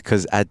 Jeez,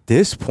 because at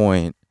this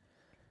point,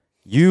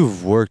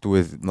 you've worked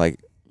with, like,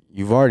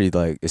 you've already,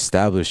 like,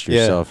 established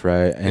yourself,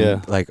 right?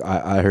 And, like,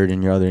 I heard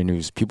in your other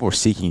interviews, people were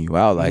seeking you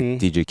out, like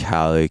DJ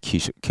Khaled,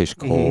 Kish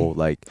Cole,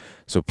 like,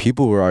 so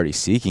people were already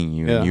seeking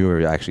you, and you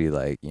were actually,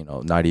 like, you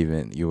know, not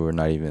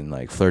even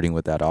like, flirting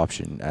with that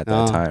option at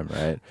that time,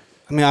 right?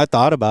 I mean, I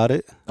thought about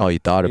it. Oh, you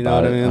thought You know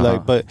about what it? I mean?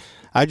 Like, but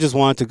I just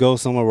wanted to go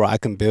somewhere where I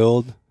can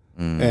build,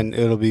 and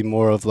it'll be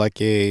more of like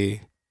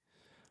a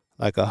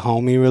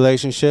homie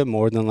relationship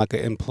more than like an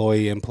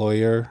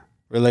employee-employer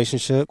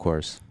relationship. Of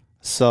course.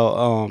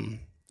 So,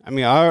 I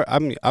mean,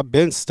 I've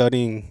been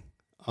studying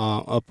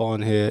up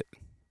on Hit,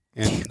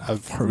 and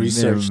I've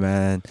researched.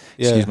 Man,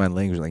 excuse my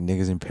language, like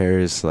niggas in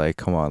Paris, like,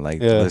 come on, like,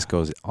 the list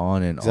goes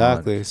on and on.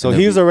 Exactly. So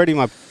he was already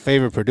my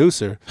favorite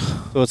producer.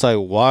 So it's like,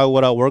 why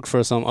would I work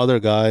for some other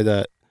guy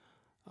that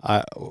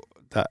I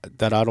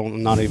don't,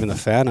 I'm not even a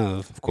fan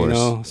of? Of course. You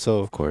know? So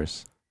of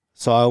course.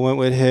 So I went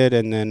with Hit,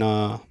 and then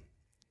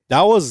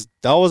that was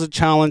a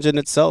challenge in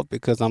itself,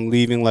 because I'm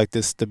leaving like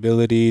this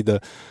stability,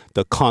 the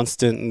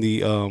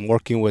constantly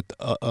working with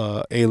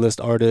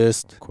A-list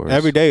artists.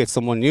 Every day it's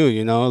someone new,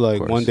 you know.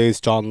 Like one day it's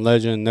John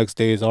Legend, next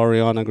day it's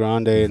Ariana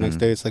Grande, next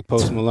day it's like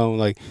Post Malone.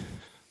 Like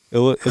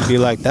it'd be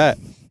like that.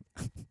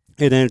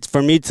 And then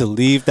for me to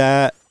leave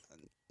that,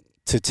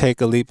 to take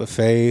a leap of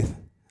faith,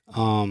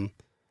 and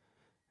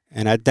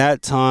at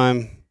that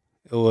time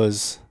it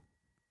was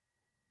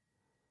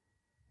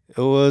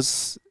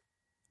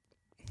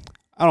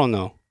I don't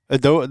know.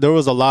 There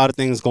was a lot of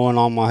things going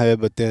on in my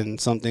head, but then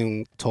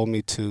something told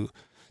me to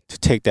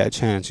take that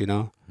chance, you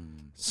know.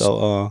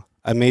 So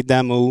I made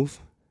that move.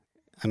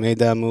 And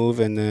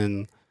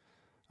then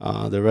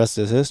the rest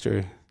is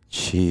history.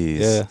 Jeez.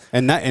 Yeah,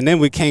 and then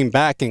we came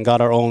back and got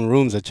our own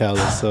rooms at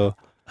Chalice. So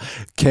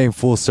came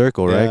full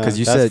circle, right? Because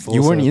you said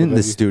you weren't in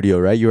the studio,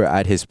 right? You were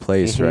at his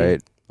place,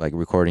 right? Like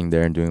recording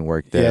there and doing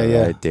work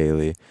there, right?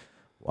 Daily.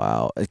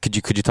 Wow. Could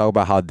you talk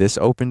about how this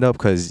opened up?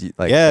 Because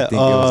like I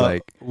think it was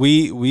like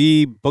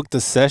we booked a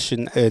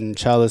session in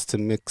Chalice to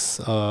mix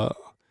for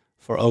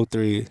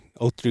 03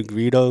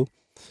 Greedo,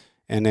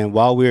 and then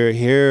while we were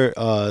here,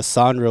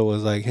 Sandra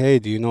was like, "Hey,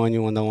 do you know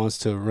anyone that wants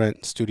to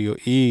rent Studio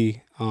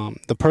E?"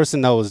 The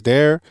person that was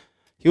there,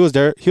 he was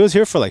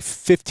here for like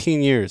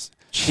 15 years.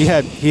 He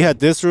had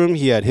this room,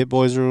 he had Hit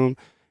Boy's room,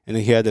 and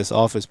then he had this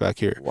office back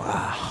here.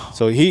 Wow.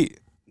 So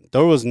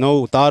there was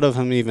no thought of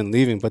him even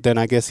leaving, but then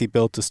I guess he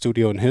built a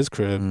studio in his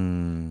crib,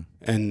 and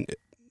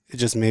it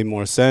just made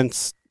more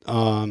sense.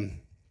 And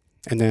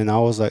then I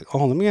was like,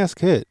 oh, let me ask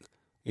Hit,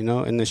 you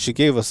know, and then she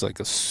gave us like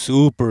a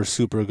super,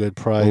 super good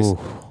price. Ooh.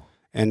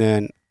 And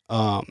then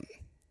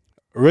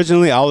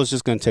originally I was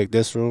just going to take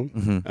this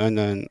room, and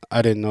then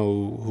I didn't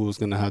know who was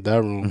going to have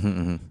that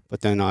room.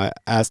 But then I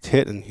asked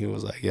Hit, and he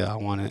was like, yeah, I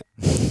want it.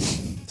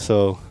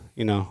 So,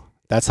 you know,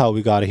 that's how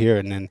we got here.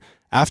 And then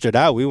after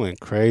that, we went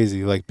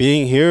crazy. Like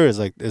being here is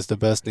the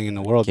best thing in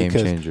the world. Game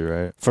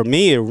changer, right? For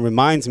me, it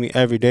reminds me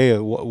every day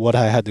of what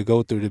I had to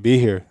go through to be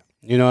here.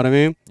 You know what I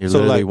mean? You're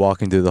literally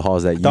walking through the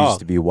halls that you used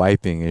to be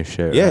wiping and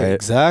shit. Yeah, right?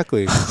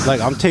 Exactly.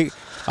 Like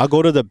I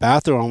go to the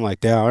bathroom. I'm like,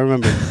 damn, I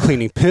remember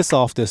cleaning piss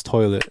off this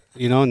toilet.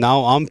 You know,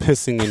 now I'm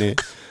pissing in it.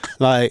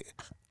 Like,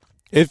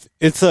 if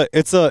it's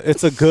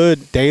a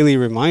good daily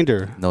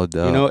reminder. No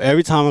doubt. You know,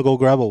 every time I go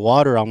grab a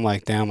water, I'm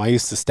like, damn, I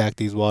used to stack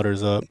these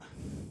waters up.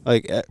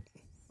 Like,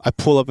 I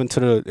pull up into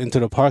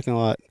the parking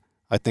lot.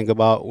 I think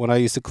about when I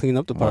used to clean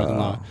up the parking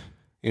lot.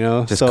 You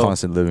know, just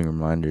constant living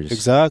reminders.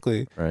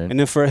 Exactly. Right. And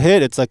then for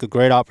Hit, it's like a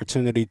great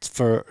opportunity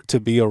to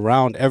be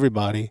around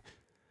everybody,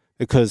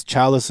 because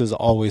Chalice is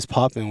always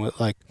popping with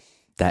like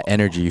that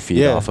energy you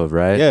feed off of,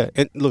 right? Yeah.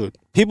 And look,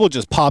 people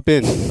just pop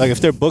in. Like if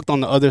they're booked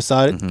on the other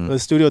side of the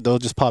studio, they'll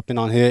just pop in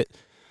on Hit,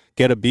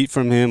 get a beat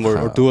from him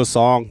or do a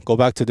song, go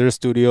back to their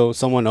studio.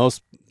 Someone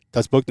else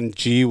that's booked in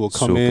G will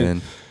come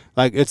in.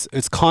 Like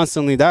it's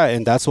constantly that,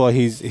 and that's why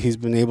he's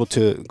been able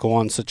to go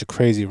on such a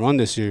crazy run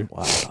this year.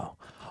 Wow.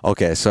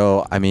 Okay,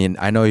 so I mean,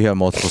 I know you have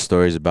multiple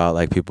stories about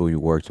like people you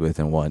worked with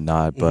and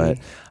whatnot, but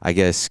I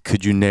guess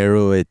could you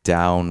narrow it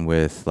down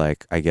with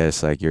like I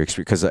guess like your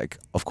experience? Because like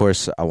of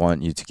course I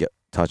want you to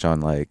touch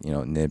on like you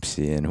know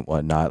Nipsey and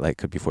whatnot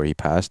like before he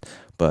passed,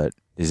 but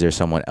is there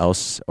someone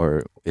else,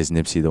 or is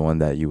Nipsey the one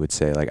that you would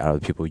say like out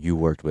of the people you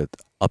worked with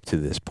up to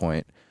this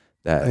point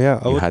that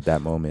you had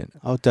that moment?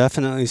 I would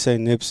definitely say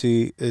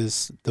Nipsey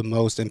is the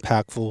most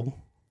impactful.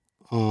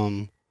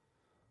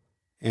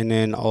 And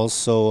then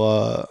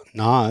also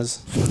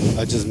Nas,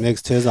 I just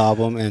mixed his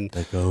album, and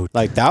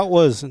like that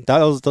was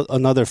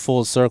another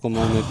full circle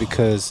moment,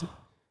 because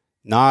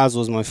Nas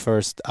was my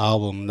first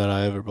album that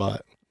I ever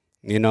bought.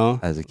 You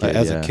know, as a kid,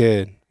 a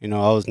kid, you know,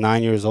 I was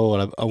 9 years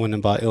old. I went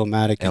and bought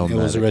Illmatic, and It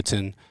Was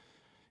Written,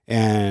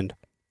 and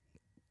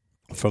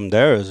from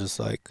there it's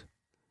just like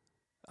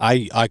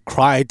I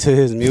cried to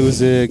his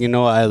music. You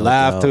know, I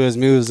laughed to his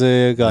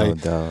music. No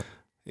doubt.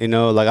 You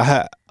know,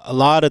 like a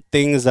lot of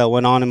things that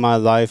went on in my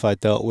life I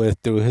dealt with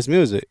through his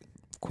music.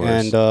 Of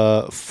course.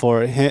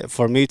 And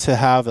for me to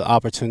have the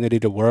opportunity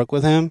to work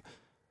with him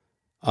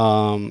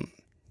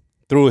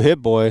through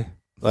Hit Boy,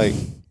 like,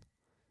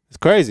 it's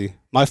crazy.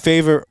 My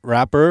favorite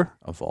rapper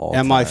of all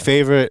and my time.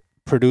 favorite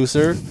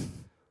producer,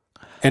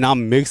 and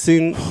I'm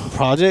mixing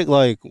project,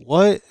 like,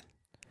 what?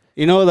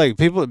 You know, like,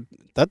 people,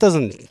 that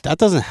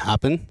doesn't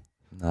happen,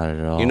 Not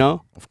at all. you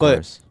know? Of But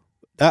course.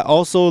 that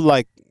also,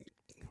 like,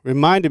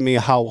 reminded me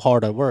how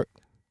hard I work.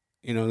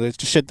 You know, this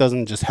shit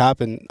doesn't just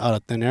happen out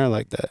of thin air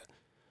like that.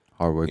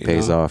 Hard work you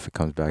pays know? off. It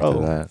comes back Bro, to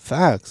that.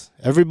 facts.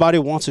 Everybody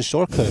wants a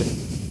shortcut.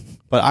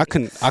 But I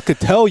could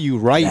tell you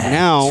right Man,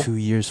 now, 2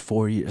 years,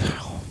 4 years.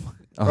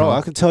 bro,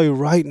 I can tell you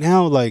right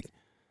now, like,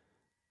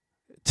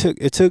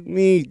 it took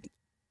me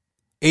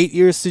 8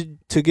 years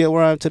to get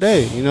where I am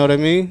today. You know what I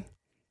mean?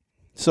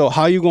 So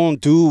how you gonna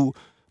do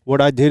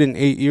what I did in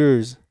 8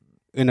 years,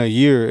 in a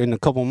year, in a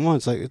couple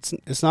months? Like,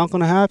 it's not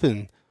gonna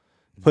happen.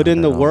 Put Not in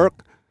at the all.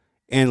 work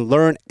and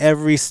learn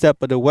every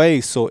step of the way.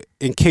 So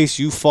in case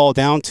you fall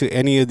down to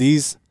any of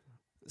these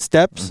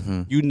steps,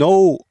 Mhm. you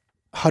know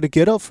how to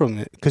get up from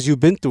it because you've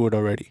been through it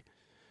already.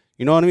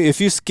 You know what I mean? If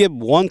you skip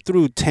 1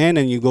 through 10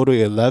 and you go to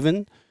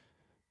 11,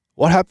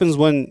 what happens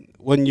when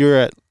you're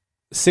at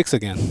 6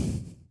 again?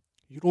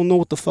 You don't know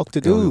what the fuck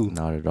to do.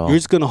 Not at all. You're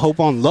just gonna hope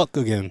on luck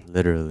again.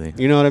 Literally.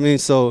 You know what I mean?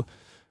 So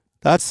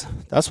that's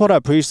what I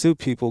preach to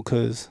people,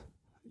 because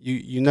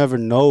you never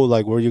know,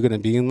 like, where you're gonna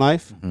be in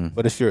life. Mhm.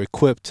 But if you're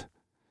equipped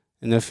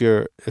and if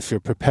you're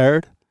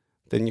prepared,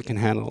 then you can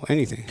handle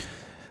anything.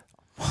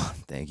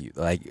 Thank you.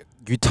 Like,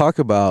 you talk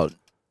about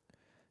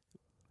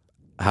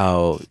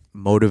how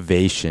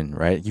motivation,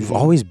 right? You've Mhm.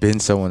 always been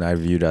someone I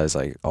viewed as,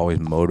 like, always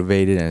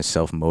motivated and a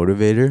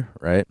self-motivator,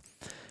 right?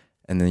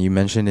 And then you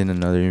mentioned in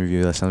another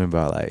interview that something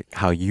about, like,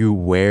 how you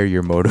wear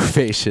your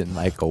motivation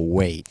like a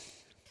weight,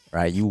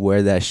 right? You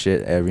wear that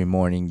shit every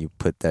morning. You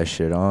put that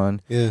shit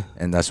on, Yeah.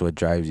 and that's what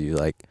drives you.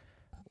 Like,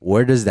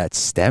 where does that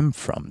stem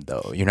from,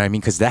 though? You know what I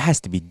mean? Because that has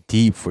to be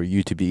deep for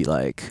you to be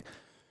like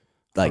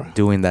Right.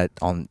 doing that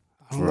on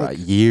I don't for like-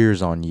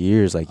 years on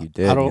years, like you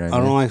did. I don't you know what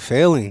I don't like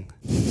failing.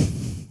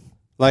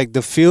 Like,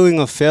 the feeling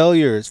of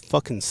failure is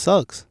fucking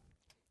sucks.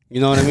 You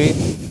know what I mean?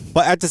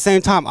 But at the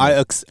same time,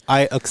 I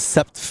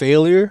accept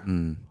failure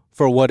Mm,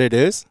 for what it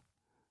is.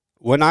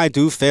 When I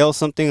do fail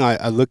something,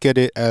 I look at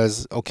it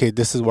as, okay,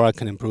 this is where I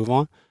can improve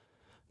on.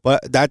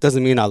 But that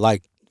doesn't mean I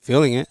like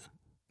feeling it.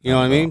 You know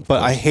what I No, mean? of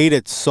But I course. hate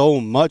it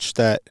so much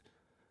that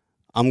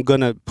I'm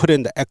gonna put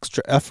in the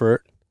extra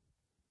effort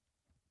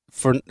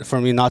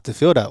for me not to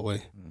feel that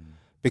way.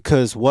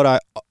 Because what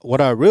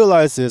I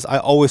realized is I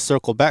always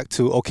circle back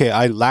to, okay,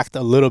 I lacked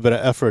a little bit of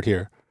effort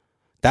here.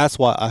 That's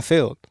why I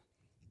failed.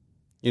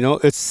 You know,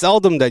 it's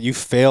seldom that you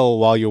fail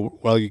while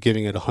you're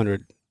giving it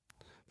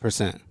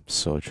 100%,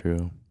 so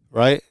true.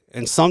 right?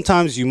 And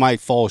sometimes you might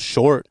fall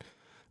short,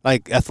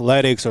 like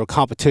athletics or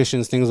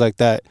competitions, things like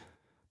that.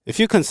 If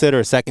you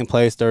consider second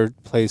place,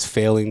 third place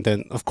failing,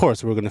 then of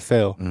course we're gonna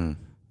fail. Mm,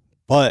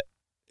 But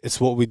it's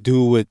what we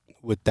do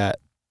with that.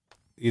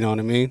 You know what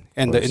I mean?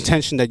 And the course.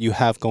 intention that you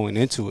have going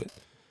into it.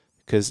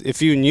 Because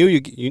if you knew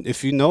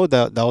if you know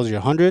that was your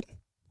 100,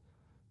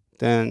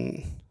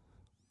 then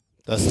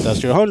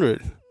that's your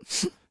 100.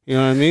 You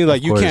know what I mean?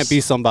 Like, you course. can't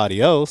be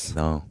somebody else.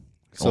 no.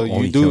 So Only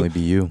you can do only be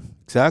you.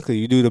 exactly.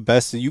 You do the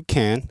best that you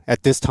can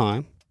at this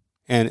time,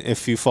 and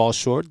if you fall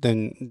short,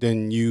 then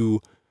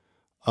you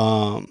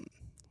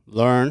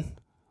learn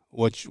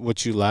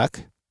what you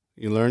lack.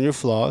 You learn your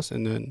flaws,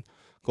 and then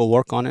go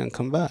work on it and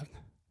come back.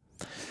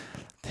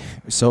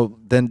 So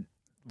then,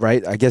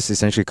 right, I guess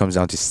essentially it comes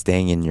down to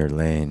staying in your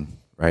lane,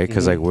 right?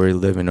 Because like Mhm. we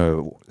live in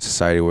a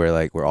society where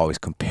like we're always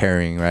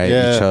comparing, right,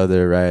 Yeah. each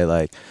other, right?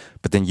 Like,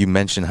 but then you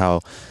mentioned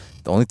how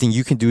the only thing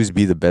you can do is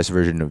be the best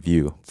version of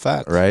you,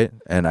 Facts. right?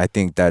 And I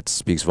think that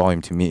speaks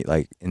volume to me,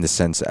 like in the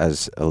sense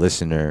as a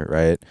listener,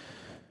 right?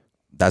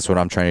 That's what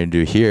I'm trying to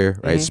do here,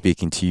 right? Mhm.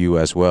 Speaking to you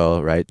as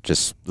well, right?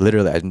 Just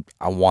literally,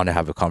 I want to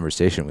have a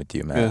conversation with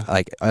you, man. Yeah.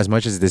 Like, as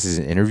much as this is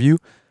an interview,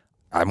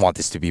 I want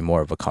this to be more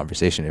of a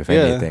conversation, if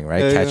Yeah. anything,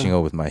 right? Yeah, Catching yeah.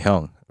 up with my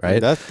young,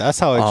 right? That's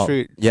how I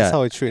treat. yeah, That's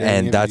how I treat. any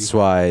and of that's you.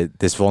 why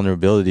this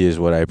vulnerability is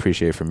what I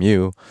appreciate from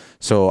you.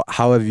 So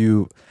how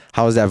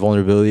is that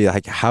vulnerability,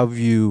 like, how have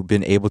you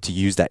been able to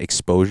use that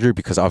exposure?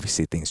 Because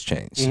obviously things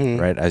change,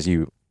 Mhm. right? As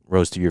you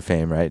rose to your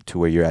fame, right, to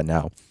where you're at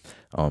now,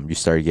 you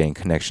started getting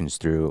connections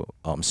through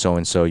so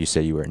and so. You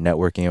said you were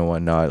networking and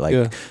whatnot. Like,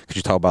 Yeah. could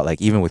you talk about, like,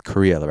 even with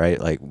Korea,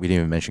 right? Like, we didn't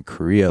even mention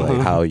Korea, like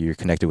Uh-huh. how you're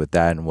connected with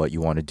that and what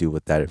you want to do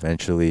with that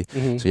eventually.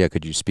 Mhm. So yeah,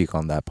 could you speak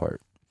on that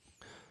part?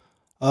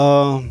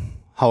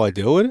 How I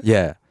deal with it?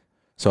 Yeah.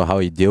 So how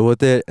you deal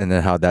with it, and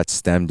then how that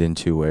stemmed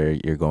into where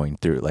you're going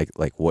through, like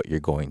what you're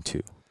going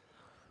to,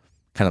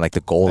 kind of like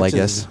the goal, I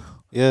guess.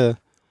 Yeah.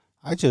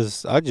 I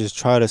just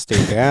try to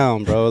stay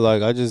down, bro.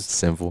 Like, I just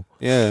Simple.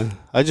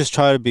 I just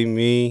try to be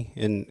me,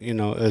 and you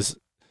know, as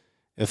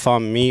if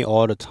I'm me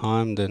all the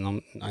time,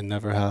 then I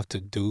never have to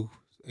do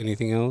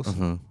anything else.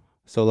 Mm-hmm.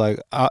 So like,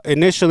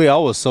 initially I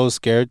was so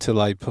scared to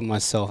like put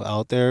myself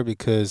out there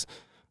because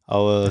I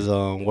was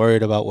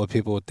worried about what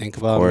people would think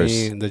about course.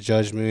 me and the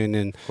judgment.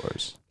 And Of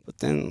course. but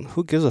then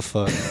who gives a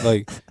fuck?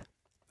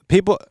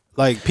 People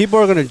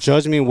are gonna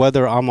judge me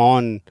whether I'm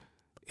on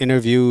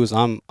interviews,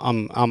 I'm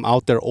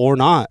out there or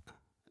not.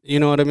 You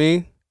know what I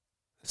mean?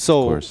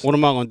 So course. what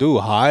am I gonna do?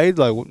 Hide?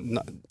 Like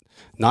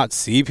not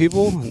see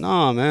people?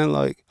 Nah, man.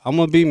 Like I'm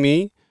gonna be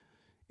me,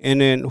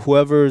 and then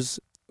whoever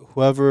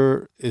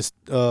is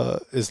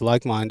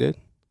like minded,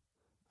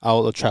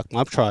 I'll attract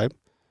my tribe,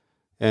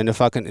 and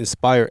if I can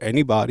inspire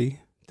anybody,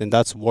 then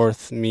that's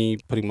worth me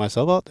putting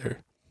myself out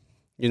there.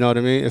 You know what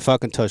I mean? If I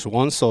can touch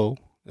one soul,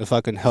 if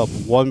I can help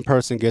one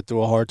person get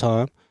through a hard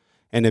time,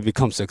 and it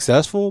becomes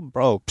successful,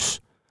 bro.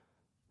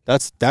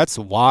 That's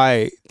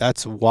why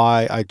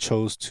I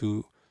chose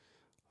to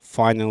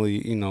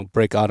finally,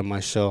 break out of my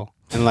shell.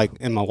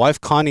 And my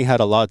wife Connie had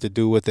a lot to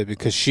do with it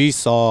because she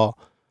saw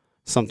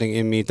something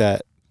in me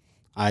that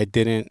I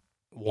didn't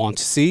want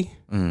to see,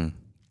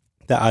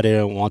 that I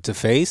didn't want to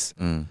face,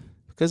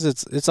 because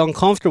it's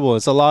uncomfortable.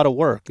 It's a lot of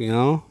work,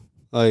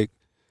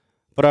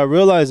 but I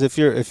realize if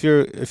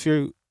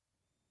you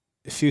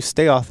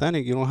stay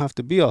authentic, you don't have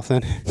to be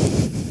authentic.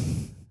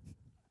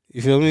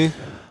 You feel me?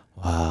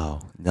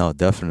 Wow. No,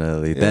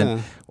 definitely. Yeah.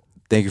 Then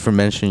thank you for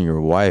mentioning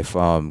your wife,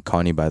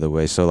 Connie, by the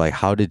way. So like,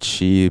 how did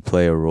she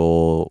play a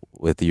role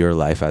with your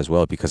life as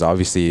well? Because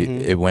obviously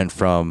it went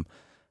from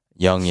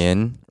young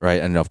in,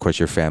 right? And of course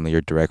your family,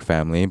 your direct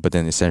family, but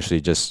then essentially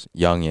just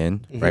young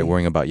in, right?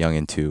 Worrying about young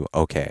in to,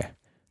 okay,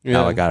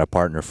 now I got a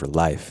partner for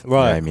life. Right. You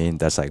know what I mean?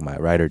 That's like my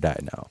ride or die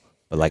now.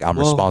 But like, I'm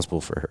responsible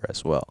for her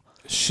as well.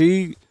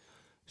 She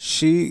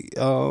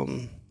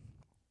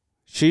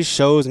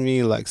shows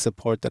me like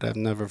support that I've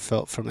never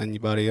felt from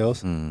anybody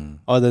else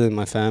other than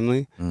my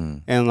family.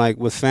 And like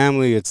with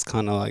family, it's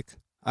kind of like,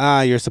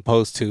 you're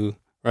supposed to,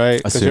 right?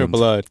 Because you're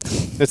blood.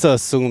 It's an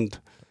assumed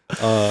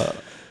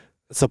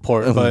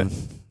support.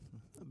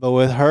 But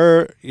with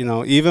her,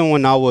 even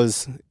when I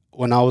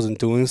wasn't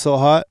doing so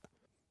hot,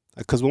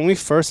 because when we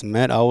first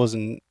met, I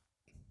wasn't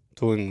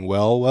doing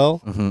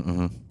well.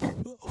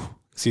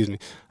 Excuse me.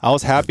 I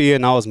was happy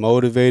and I was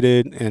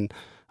motivated and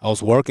I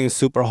was working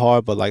super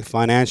hard, but like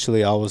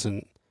financially, I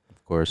wasn't,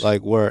 of course,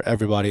 like where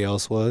everybody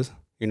else was.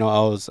 I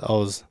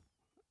was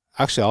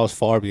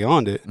far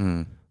beyond it.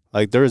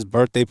 Like there's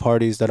birthday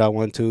parties that I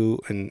went to,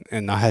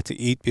 and I had to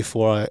eat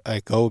before I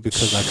go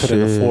because I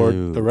couldn't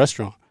afford the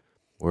restaurant.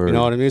 Word. You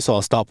know what I mean? So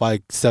I'll stop by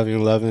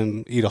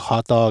 7-Eleven, eat a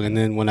hot dog, and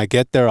then when I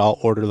get there, I'll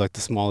order like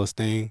the smallest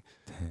thing,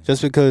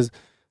 just because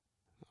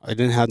I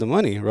didn't have the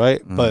money,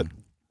 right? But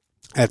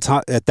at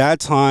that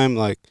time,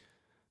 like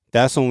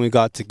that's when we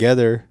got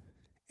together.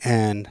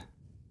 And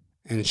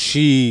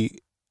she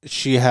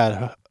had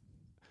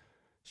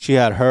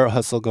her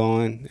hustle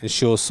going, and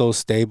she was so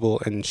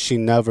stable, and she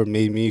never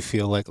made me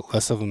feel like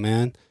less of a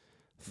man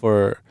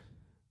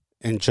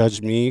and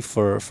judged me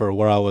for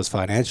where I was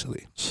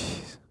financially.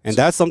 Jeez. And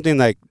that's something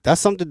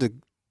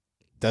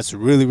that's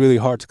really, really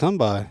hard to come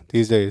by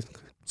these days.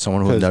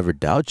 Someone who will never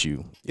doubt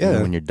you,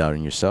 yeah, when you're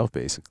doubting yourself,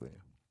 basically.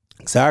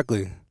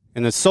 Exactly.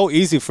 And it's so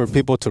easy for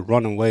people to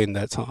run away in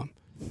that time.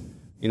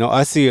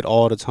 I see it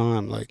all the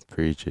time. Like,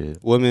 preach it.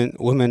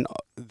 Women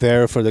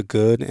there for the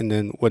good, and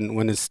then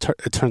when it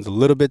turns a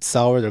little bit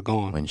sour, they're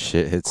gone. When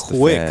shit hits the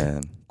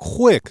fan.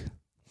 Quick.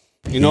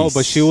 Peace.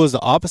 But she was the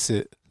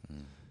opposite.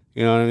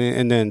 You know what I mean?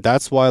 And then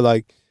that's why,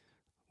 like,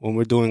 when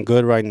we're doing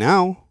good right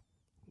now,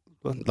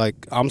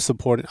 like, I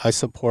support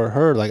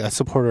her. Like, I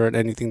support her in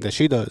anything that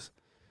she does.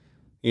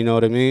 You know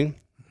what I mean?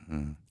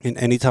 And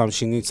anytime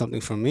she needs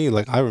something from me,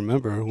 like, I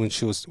remember when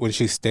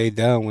she stayed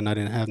down when I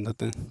didn't have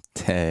nothing.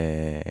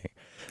 Dang.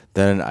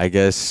 Then I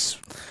guess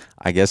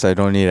I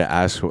don't need to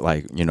ask,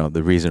 like,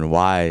 the reason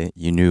why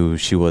you knew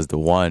she was the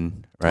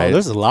one, right? Oh,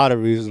 there's a lot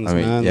of reasons,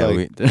 man.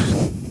 Yeah,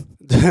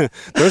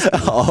 There's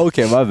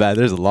okay, my bad.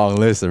 There's a long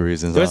list of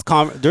reasons.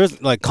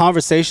 There's like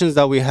conversations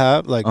that we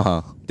have, like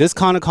this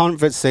kind of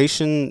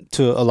conversation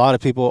to a lot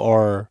of people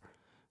are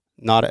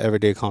not an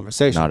everyday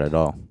conversation. Not at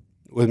all.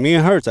 With me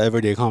and her, it's an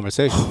everyday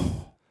conversation.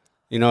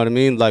 You know what I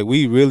mean? Like,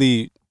 we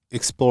really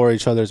explore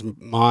each other's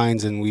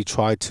minds, and we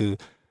try to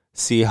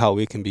see how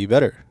we can be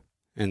better.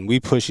 And we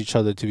push each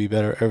other to be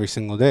better every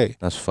single day.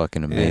 That's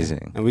fucking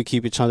amazing. And we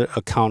keep each other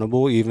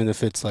accountable, even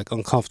if it's like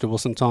uncomfortable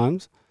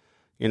sometimes.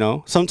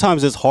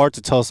 Sometimes it's hard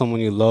to tell someone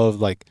you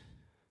love, like,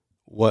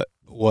 what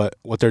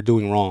they're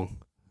doing wrong.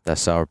 That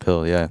sour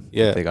pill, yeah.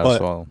 Yeah. They gotta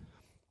swallow.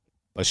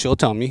 But she'll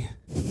tell me,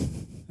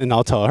 and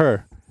I'll tell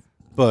her.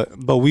 But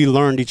we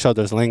learned each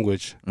other's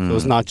language. So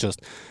it's not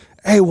just,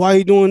 hey, why are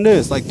you doing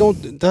this? Like,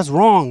 that's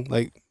wrong.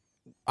 Like,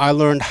 I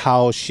learned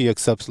how she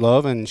accepts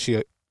love, and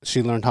she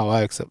learned how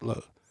I accept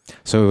love.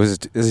 So it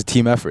was a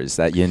team effort. It's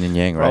that yin and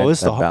yang, right? Oh, it's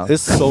so hard.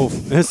 It's so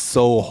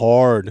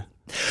hard,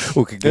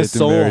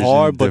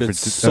 but it's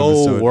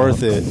so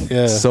worth it.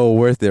 Yeah. So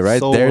worth it, right?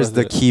 So There's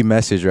the key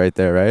message right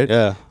there, right?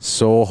 Yeah.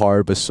 So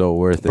hard, but so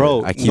worth it.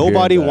 Bro,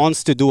 nobody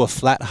wants to do a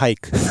flat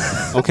hike.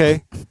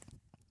 Okay?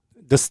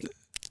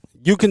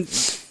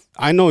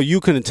 I know you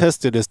can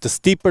attest to this. The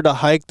steeper the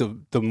hike,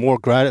 the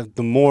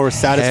more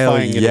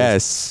satisfying it is.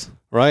 Yes.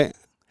 Right?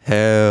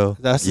 Hell,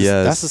 That's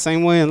yes. that's the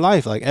same way in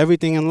life. Like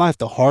everything in life,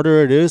 the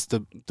harder it is,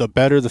 the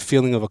better the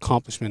feeling of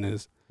accomplishment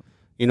is.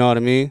 You know what I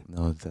mean?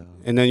 No doubt.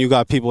 And then you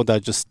got people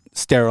that just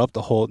stare up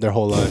their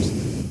whole lives,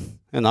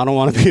 and I don't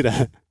want to be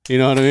that. You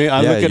know what I mean?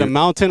 I Yeah, look at a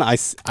mountain, I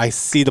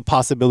see the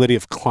possibility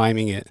of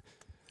climbing it.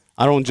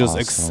 I don't just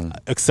Awesome.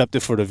 accept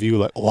it for the view.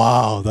 Like,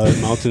 wow, that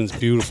mountain's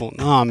beautiful.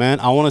 Nah, man,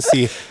 I want to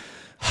see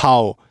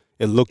how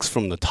it looks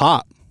from the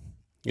top.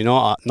 You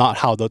know, not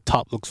how the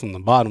top looks from the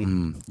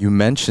bottom. You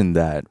mentioned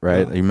that,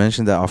 right? Yeah. You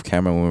mentioned that off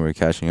camera when we were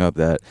catching up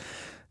that,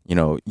 you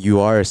know, you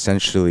are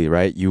essentially,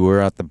 right? You were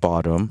at the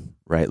bottom,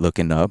 right?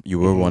 Looking up. You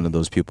were one of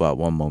those people at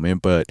one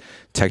moment, but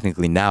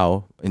technically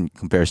now, in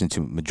comparison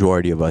to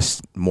majority of us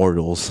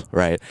mortals,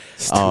 right?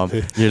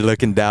 Stupid. You're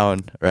looking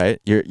down, right?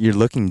 You're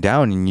looking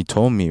down, and you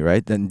told me,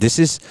 right? And this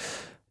is,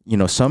 you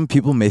know, some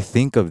people may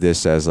think of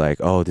this as like,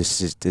 oh,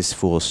 this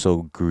fool is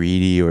so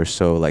greedy or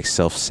so like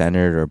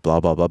self-centered or blah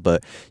blah blah.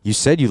 But you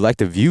said you like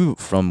the view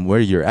from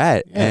where you're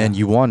at, and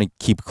you want to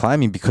keep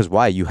climbing because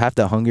why? You have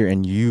that hunger,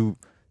 and you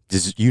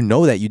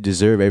know that you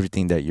deserve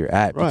everything that you're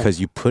at because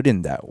you put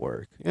in that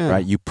work,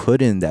 right? You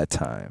put in that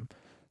time.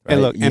 Right?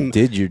 And look, you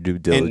did your due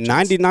diligence.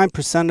 And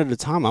 99% of the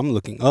time, I'm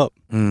looking up.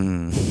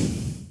 I'm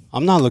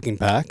not looking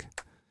back.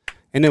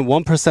 And then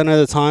 1% of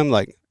the time,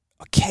 like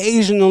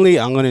occasionally,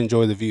 I'm gonna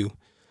enjoy the view.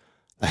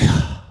 Like,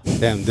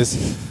 damn, this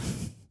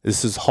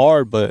is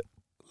hard, but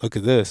look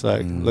at this.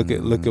 Like, look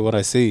at what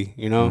I see.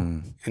 You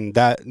know, and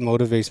that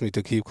motivates me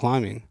to keep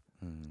climbing.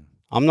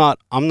 I'm not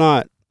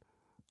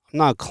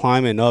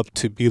climbing up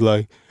to be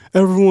like,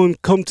 everyone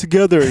come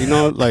together. You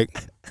know, like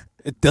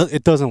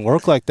it doesn't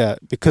work like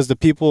that, because the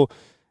people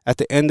at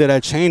the end of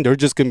that chain, they're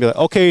just gonna be like,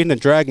 okay, and then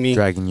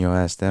dragging your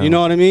ass down. You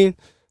know what I mean?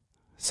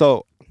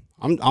 So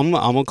I'm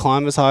gonna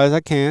climb as high as I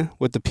can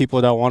with the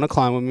people that want to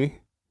climb with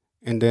me,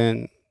 and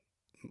then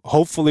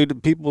hopefully the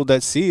people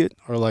that see it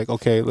are like,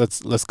 okay,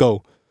 let's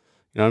go.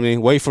 You know what I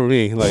mean? Wait for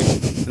me, like,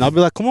 and I'll be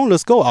like, come on,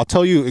 let's go. I'll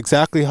tell you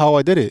exactly how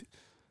I did it.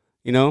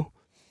 You know,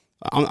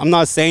 I'm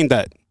not saying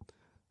that.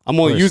 I'm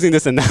only using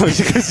this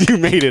analogy because you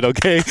made it,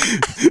 okay?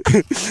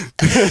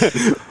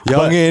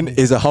 Youngin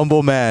is a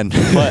humble man.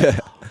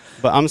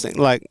 but I'm saying,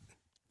 like,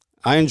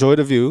 I enjoy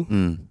the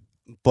view,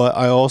 but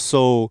I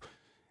also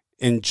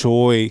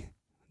enjoy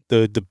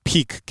the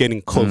peak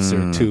getting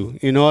closer too.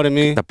 You know what I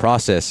mean? The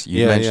process.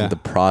 You mentioned the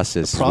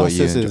process.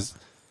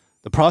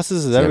 The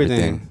process is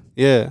everything.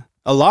 Yeah.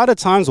 A lot of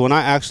times when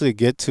I actually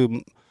get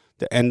to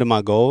the end of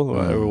my goal,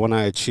 or when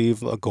I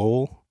achieve a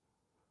goal,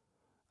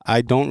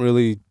 I don't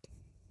really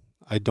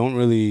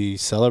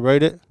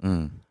celebrate it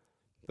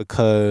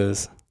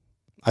because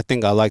I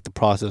think I like the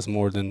process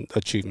more than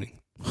achieving.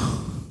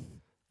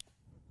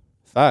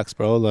 Facts,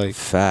 bro. Like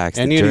facts.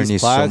 Any the of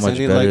these plaques, so much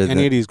better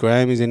any of these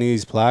Grammys, any of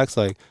these plaques,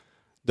 like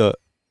the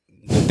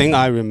thing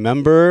I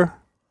remember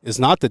is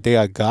not the day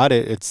I got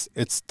it.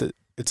 It's the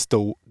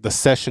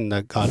session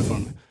that got it for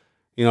me.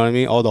 You know what I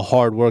mean? All the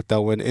hard work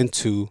that went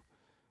into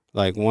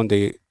like one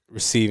day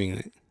receiving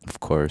it. Of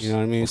course. You know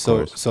what I mean?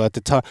 So at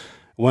the time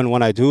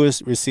when I do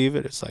receive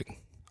it, it's like,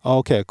 oh,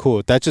 okay,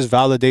 cool. That just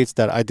validates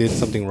that I did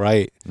something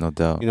right. No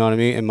doubt. You know what I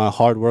mean? And my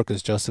hard work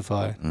is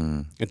justified.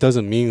 It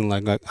doesn't mean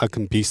like I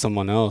can be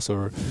someone else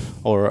or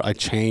I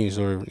changed,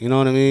 or you know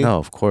what I mean? No,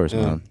 of course,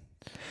 man.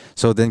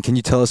 So then can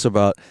you tell us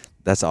about,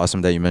 that's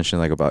awesome that you mentioned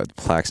like about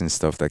plaques and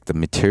stuff, like the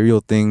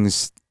material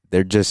things,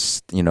 they're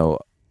just, you know,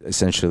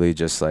 essentially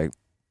just like,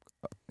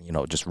 you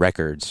know, just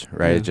records,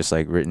 right? Just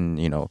like written,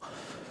 you know,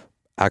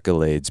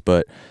 accolades.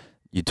 But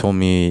you told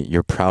me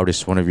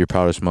one of your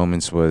proudest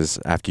moments was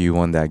after you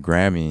won that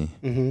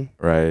Grammy,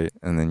 right?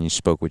 And then you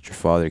spoke with your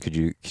father. Could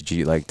you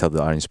like tell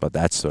the audience about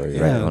that story,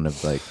 right? One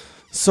of like,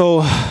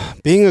 so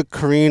being a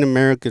Korean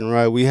American,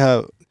 right?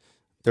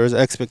 There's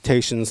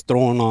expectations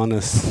thrown on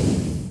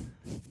us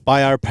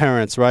by our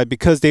parents, right?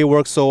 Because they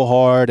work so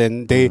hard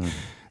and they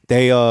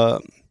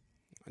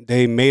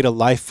made a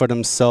life for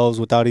themselves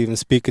without even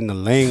speaking the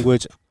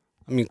language.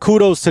 I mean,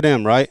 kudos to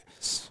them, right?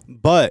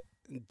 But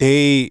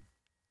they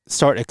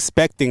start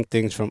expecting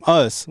things from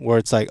us where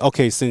it's like,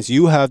 okay, since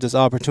you have this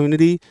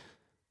opportunity,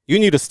 you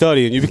need to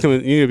study and you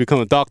need to become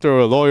a doctor or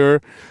a lawyer,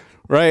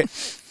 right?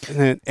 And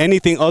then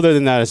anything other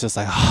than that is just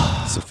like,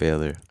 it's a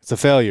failure. It's a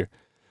failure.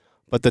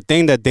 But the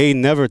thing that they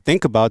never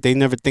think about, they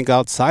never think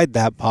outside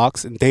that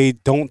box, and they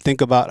don't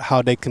think about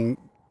how they can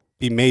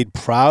be made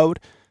proud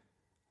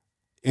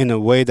in a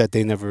way that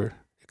they never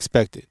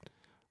expected,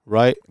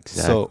 right?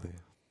 Exactly.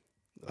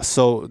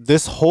 So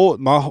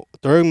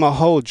during my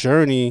whole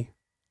journey,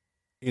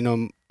 you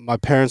know, my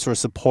parents were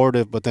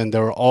supportive, but then they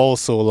were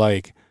also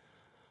like,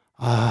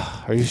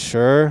 are you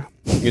sure?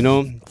 You know,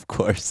 of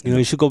course. You know,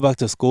 you should go back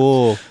to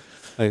school,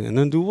 like, and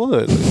then do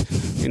what? Like,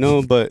 you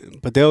know, but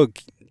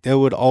they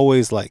would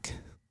always like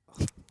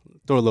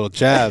throw little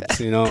jabs,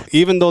 you know,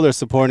 even though they're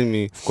supporting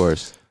me. Of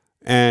course.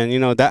 And you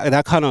know,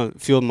 that kind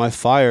of fueled my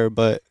fire.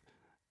 But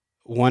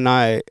when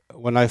I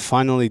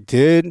finally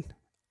did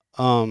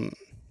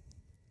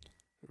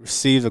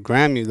receive the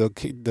Grammy,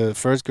 the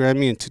first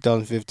Grammy in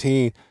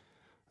 2015,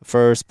 the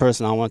first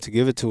person I wanted to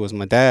give it to was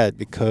my dad,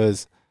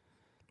 because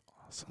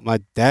my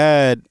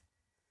dad,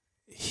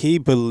 he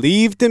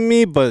believed in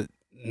me, but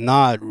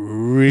not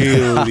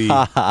really. You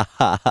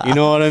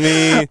know what I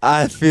mean?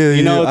 I feel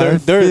You know,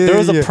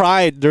 there's a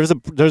pride.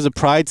 There's a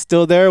pride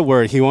still there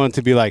where he wanted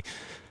to be like,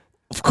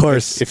 of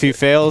course. if he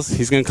fails,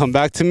 he's gonna come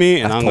back to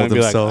me, and I'm gonna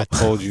be like, I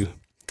told you.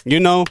 You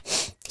know.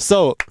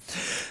 So,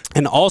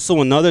 and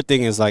also another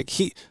thing is like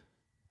he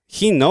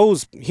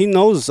knows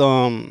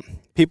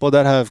people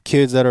that have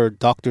kids that are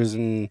doctors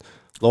and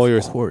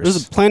lawyers. Of course.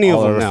 There's plenty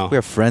of them now. We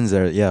have friends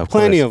there. Yeah,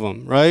 Plenty of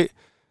them, right?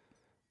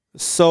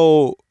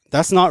 So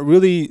that's not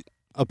really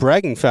a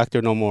bragging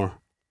factor no more.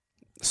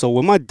 So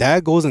when my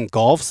dad goes and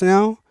golfs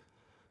now,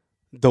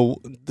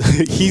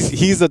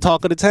 he's the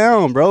talk of the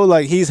town, bro.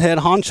 Like he's head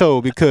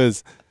honcho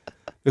because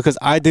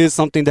I did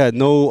something that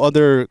no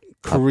other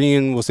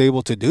Korean was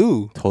able to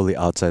do. Totally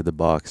outside the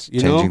box,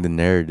 You changing know? the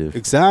narrative.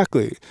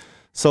 Exactly.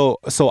 So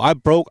I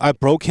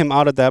broke him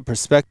out of that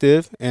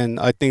perspective, and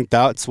I think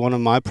that's one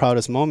of my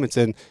proudest moments.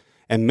 And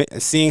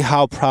seeing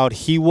how proud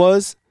he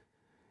was,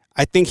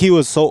 I think he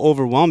was so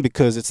overwhelmed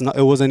because it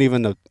wasn't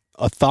even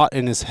a thought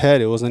in his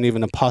head. It wasn't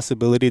even a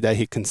possibility that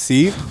he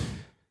conceived.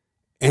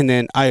 And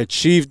then I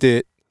achieved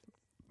it.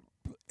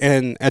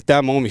 And at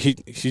that moment, he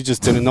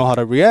just didn't know how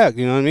to react.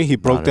 You know what I mean? He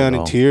broke down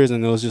in tears,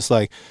 and it was just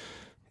like,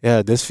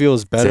 yeah, this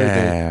feels better.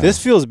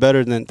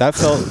 That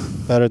felt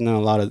better than a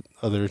lot of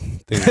other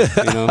things,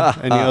 you know,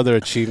 any other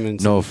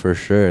achievements. No, for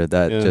sure.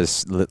 That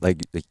just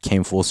like it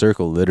came full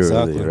circle,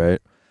 literally, Exactly.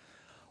 right?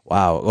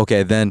 Wow.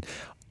 Okay, then.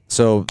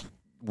 So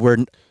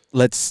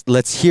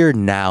let's hear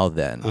now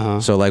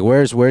then. So like,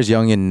 where's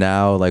Youngin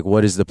now? Like,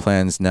 what is the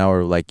plans now?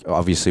 Or like,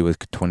 obviously with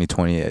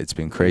 2020, it's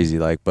been crazy.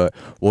 Like, but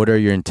what are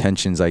your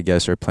intentions, I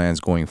guess, or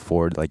plans going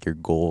forward? Like your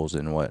goals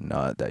and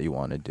whatnot that you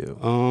want to do.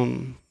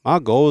 My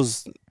goal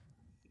is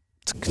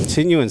to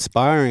continue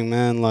inspiring,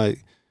 man.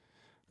 Like,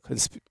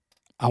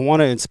 I want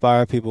to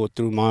inspire people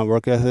through my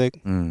work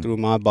ethic, through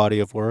my body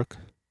of work.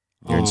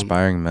 You're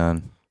inspiring,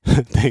 man.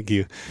 Thank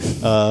you.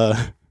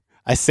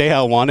 I say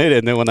I want it,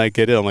 and then when I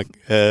get it, I'm like,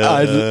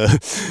 that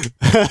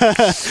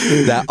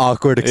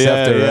awkward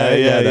acceptor, right?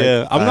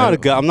 Yeah.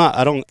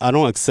 I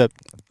don't accept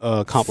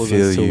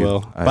compliments too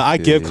well, but I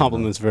give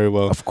compliments very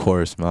well. Of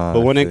course, man.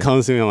 But when it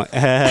comes to me, I'm like,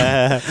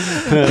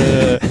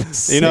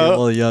 you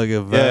know,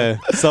 yeah.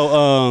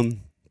 So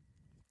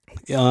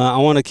I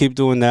want to keep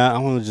doing that. I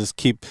want to just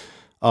keep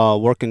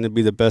working to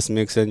be the best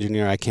mix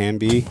engineer I can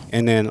be,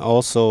 and then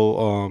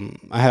also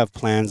I have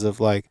plans of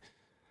like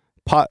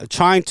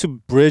trying to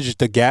bridge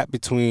the gap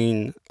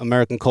between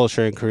American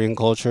culture and Korean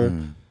culture,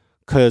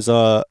 because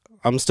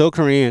I'm still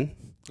Korean,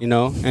 you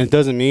know, and it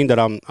doesn't mean that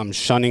I'm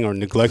shunning or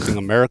neglecting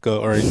America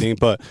or anything.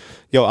 But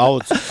yo,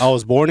 I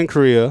was born in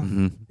Korea,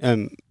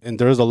 and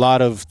there's a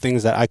lot of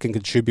things that I can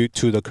contribute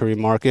to the Korean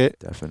market,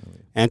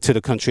 definitely, and to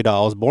the country that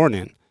I was born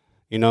in,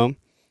 you know,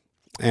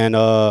 and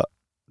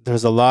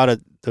there's a lot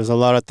of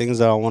things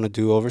that I want to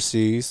do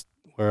overseas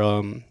where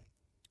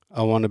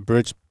I want to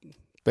bridge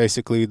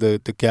basically the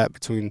gap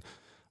between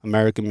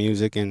American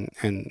music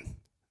and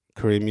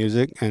Korean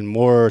music, and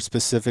more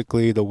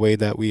specifically the way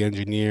that we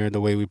engineer, the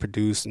way we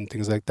produce and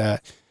things like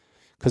that.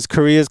 Because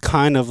Korea is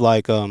kind of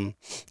like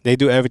they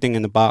do everything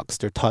in the box.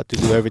 They're taught to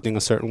do everything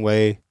a certain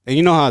way, and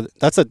you know how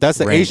that's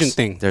the Asian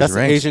thing. That's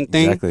the Asian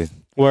thing, exactly.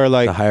 Where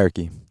like the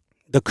hierarchy,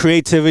 the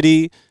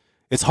creativity.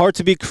 It's hard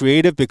to be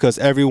creative because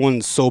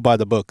everyone's so by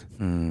the book.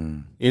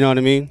 You know what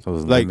I mean? So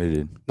it's like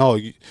limited. No,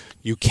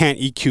 you can't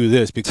EQ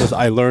this because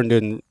I learned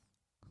in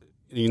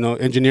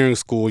engineering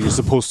school you're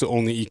supposed to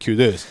only EQ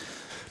this.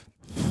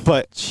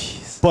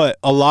 But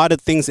a lot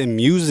of things in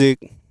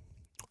music,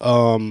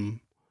 a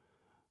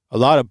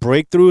lot of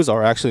breakthroughs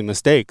are actually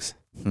mistakes.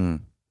 You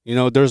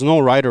know, there's no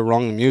right or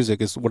wrong in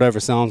music. It's whatever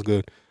sounds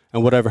good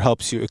and whatever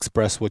helps you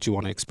express what you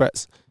want to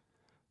express.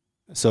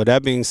 So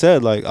that being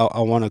said, like I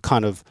want to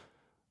kind of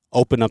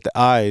open up the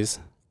eyes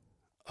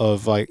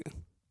of like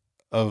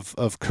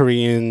of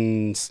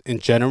Koreans in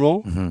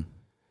general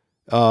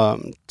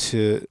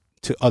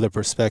to other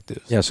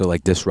perspectives. Yeah, so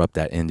like disrupt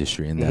that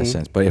industry in that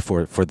sense, but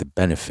for the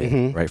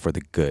benefit, right? For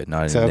the good,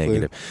 not in the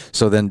negative.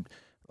 So then,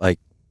 like,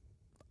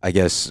 I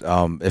guess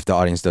if the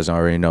audience doesn't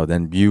already know,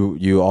 then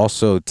you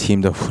also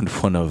teamed up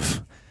with one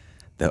of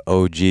the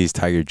OGs,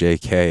 Tiger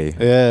JK.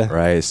 Yeah.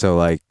 Right. So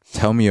like,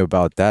 tell me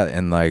about that,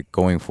 and like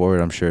going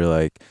forward, I'm sure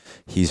like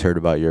he's heard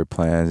about your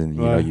plans, and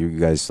you know you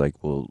guys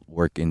like will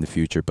work in the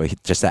future, but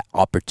just that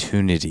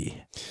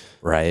opportunity.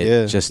 Right,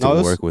 yeah. just to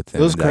work with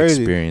him, that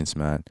experience,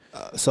 man.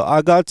 So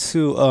I got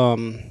to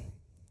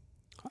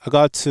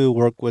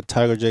work with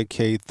Tiger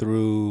JK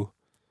through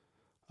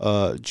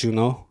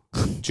Juno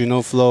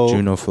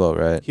Flow,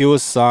 right? He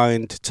was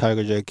signed to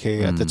Tiger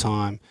JK at the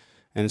time,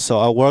 and so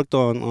I worked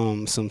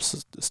on some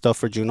stuff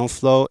for Juno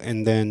Flow,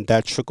 and then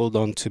that trickled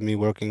on to me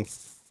working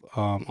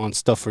on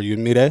stuff for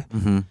Yunmire,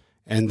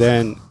 and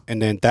then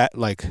that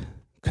like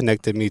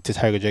connected me to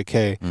Tiger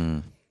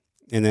JK.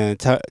 And then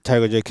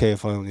Tiger JK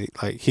finally,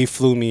 like, he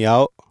flew me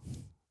out.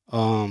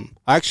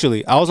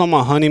 Actually, I was on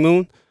my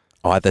honeymoon.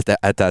 Oh, at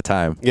that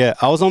time. Yeah,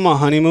 I was on my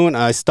honeymoon.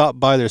 I stopped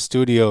by their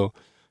studio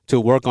to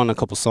work on a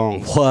couple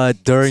songs.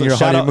 What during So your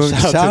honeymoon?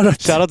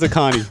 Shout out to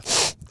Connie.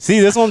 See,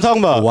 this is what I'm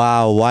talking about.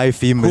 Wow,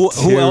 wifey material.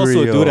 Who else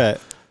would do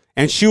that?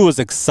 And she was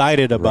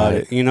excited about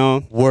Right. it, you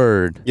know?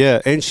 Word.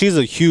 Yeah, and she's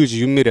a huge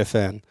Yumire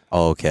fan.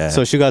 Okay.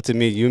 So she got to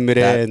meet Yumire,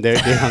 That- and they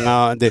hung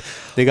out, and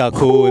they got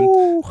cool.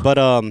 And, but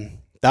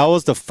that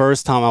was the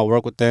first time I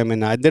worked with them,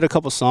 and I did a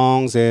couple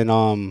songs,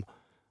 and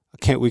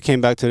we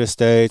came back to the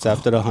States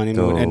after the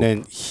honeymoon, and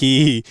then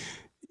he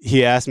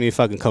asked me if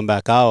I can come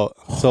back out.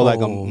 So like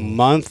a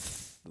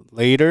month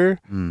later,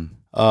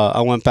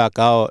 I went back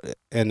out,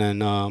 and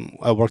then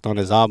I worked on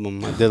his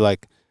album. I did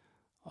like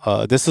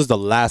this is the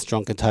last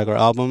Drunken Tiger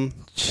album,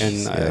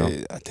 and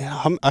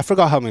I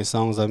forgot how many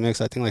songs I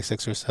mixed. I think like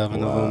 6 or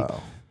 7 of them.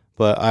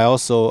 But I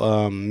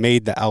also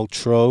made the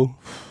outro,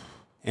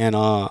 and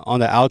on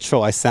the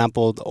outro I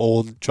sampled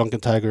old Drunken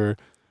Tiger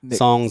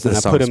songs, and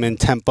I put them in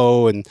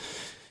tempo, and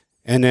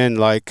then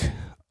like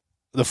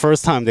the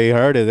first time they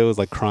heard it, it was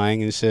like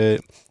crying and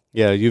shit.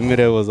 Yeah,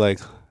 Yumire was like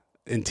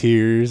in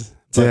tears.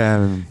 But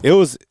Damn. it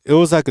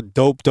was like a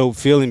dope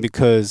feeling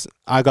because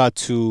I got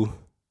to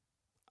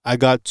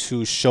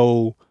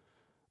show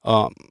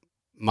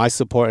my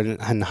support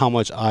and how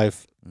much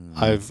I've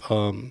Your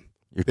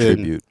been-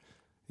 tribute.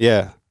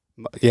 yeah,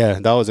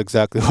 that was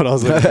exactly what I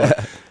was looking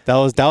for.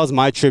 That was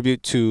my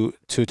tribute to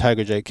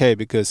Tiger JK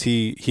because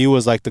he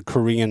was like the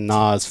Korean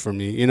Nas for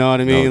me. You know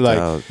what I mean? No like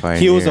doubt.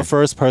 he was the Pioneer.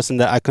 first person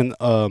that I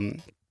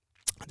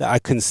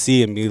can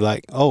see and be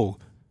like, oh,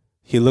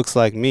 he looks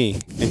like me,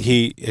 and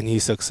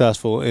he's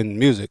successful in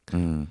music.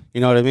 Mm,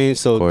 You know what I mean?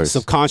 So course.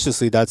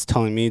 subconsciously, that's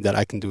telling me that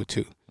I can do it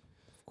too.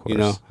 of course, you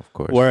know, of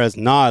course. Whereas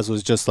Nas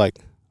was just like,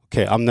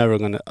 okay, I'm never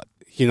gonna,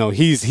 you know,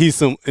 he's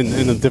in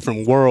a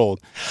different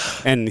world,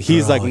 and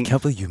he's Bro, like, I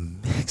can't believe you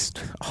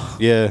mixed. Oh.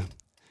 yeah.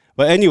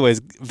 But anyways,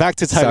 back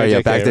to Tiger Sorry, JK,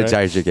 yeah, back to right?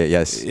 Tiger JK.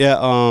 Yes. Yeah.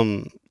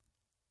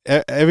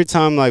 Every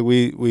time like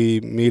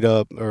we meet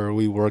up or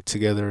we work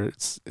together,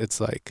 it's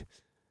like,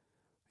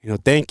 you know,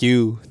 thank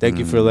you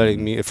for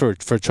letting me for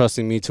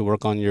trusting me to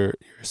work on your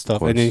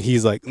stuff. And then course.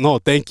 he's like, no,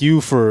 thank you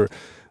for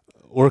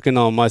working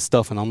on my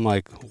stuff. And I'm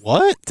like,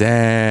 what?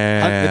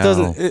 Damn.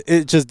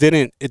 It just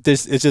didn't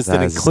didn't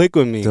That's click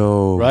with me,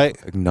 Dope. right?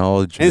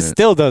 Acknowledgement. And it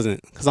still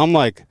doesn't, because I'm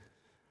like,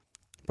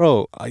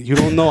 bro, you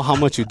don't know how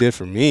much you did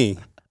for me.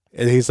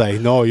 And he's like,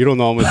 no, you don't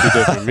know how much you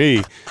did for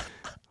me.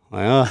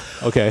 I'm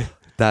like, okay.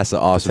 That's an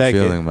awesome Take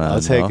feeling, it. man.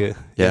 I'll take no? it.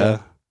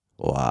 Yeah.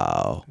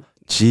 Wow.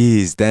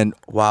 Jeez. Then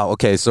wow.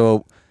 Okay.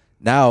 So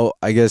now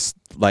I guess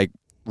like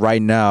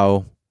right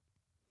now,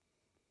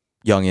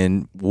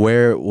 Youngin,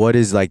 what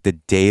is like the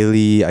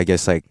daily, I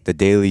guess like the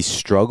daily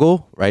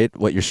struggle, right?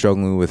 What you're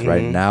struggling with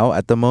right Mhm. now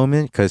at the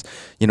moment? Because,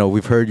 you know,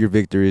 we've heard your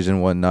victories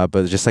and whatnot,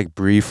 but just like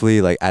briefly,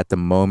 like at the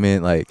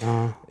moment, like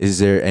is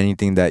there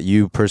anything that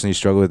you personally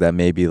struggle with that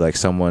maybe like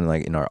someone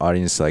like in our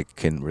audience like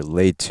can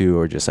relate to,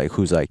 or just like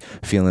who's like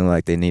feeling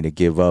like they need to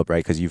give up,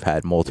 right? Because you've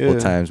had multiple Yeah.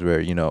 times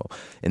where, you know,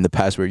 in the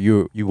past where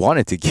you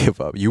wanted to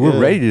give up, you were Yeah.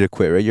 ready to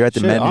quit, right? You're at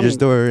the Shit, manager's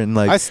door and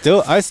like, I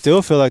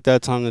still feel like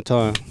that time to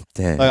time.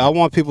 damn. Like I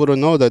want people to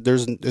know that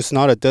it's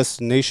not a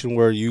destination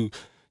where you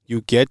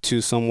get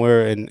to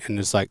somewhere and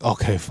it's like,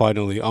 okay,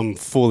 finally I'm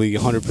fully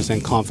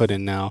 100%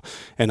 confident now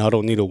and I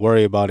don't need to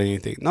worry about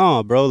anything.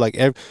 No, bro, like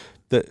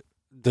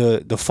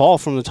the fall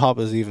from the top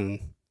is even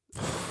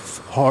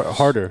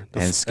harder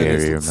And it's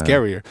scarier, man.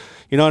 scarier.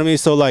 You know what I mean?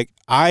 So like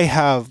I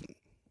have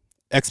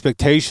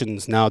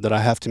expectations now that I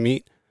have to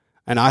meet,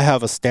 and I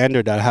have a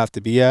standard that I have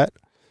to be at.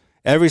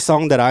 Every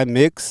song that I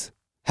mix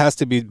has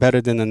to be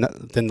better than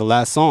the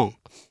last song.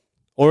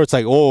 Or it's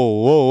like,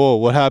 whoa,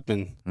 what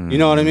happened? You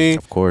know what I mean?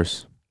 Of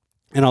course.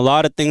 And a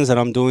lot of things that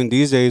I'm doing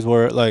these days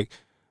where like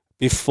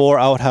before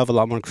I would have a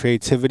lot more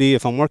creativity.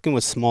 If I'm working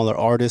with smaller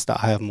artists,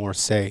 I have more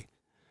say.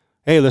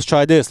 Hey, let's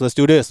try this. Let's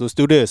do this. Let's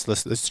do this.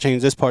 Let's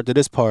change this part to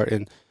this part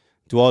and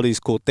do all these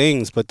cool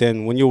things. But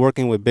then when you're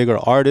working with bigger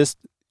artists,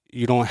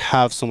 you don't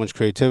have so much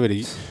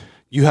creativity.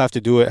 You have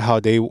to do it how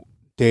they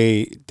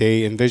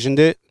envisioned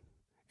it.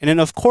 And then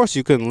of course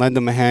you can lend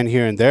them a hand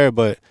here and there,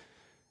 but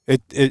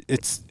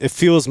it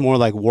feels more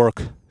like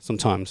work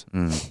sometimes.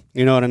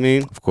 You know what I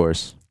mean? Of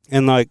course.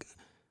 And like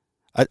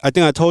I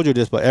think I told you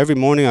this, but every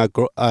morning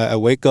I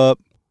wake up,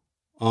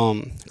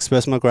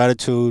 express my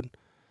gratitude,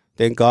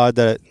 thank God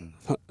that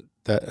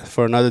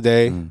for another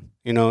day.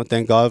 You know,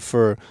 thank God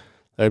for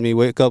letting me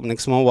wake up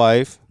next to my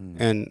wife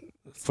and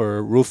for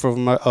a roof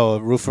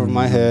over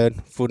my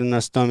head, food in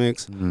our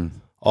stomachs,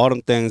 all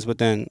them things. But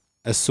then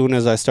as soon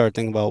as I start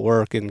thinking about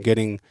work and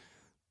getting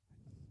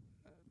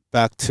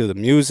back to the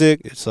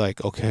music, it's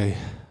like, okay,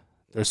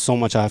 there's so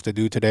much I have to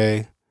do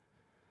today.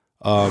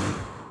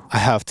 I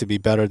have to be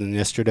better than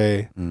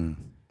yesterday.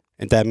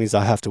 And that means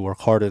I have to work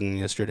harder than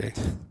yesterday.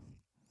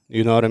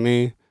 You know what I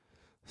mean?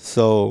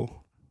 So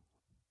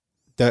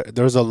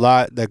there's a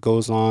lot that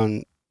goes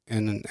on,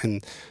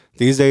 and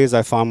these days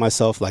I find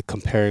myself like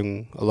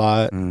comparing a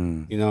lot,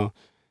 you know,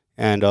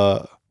 and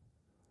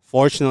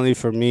fortunately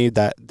for me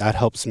that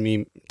helps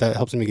me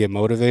get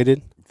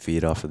motivated.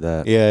 Feed off of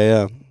that.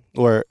 Yeah.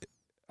 Or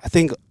I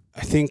think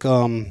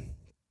a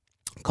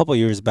couple of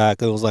years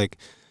back it was like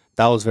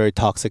that was very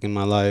toxic in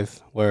my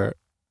life. Where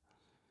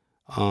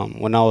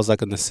when I was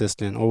like an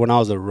assistant or when I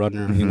was a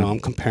runner, you know, I'm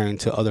comparing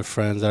to other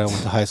friends that I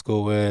went to high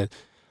school with,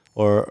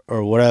 or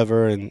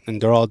whatever, and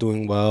they're all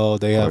doing well.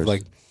 They have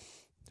like,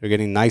 they're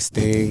getting nice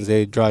things.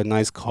 They drive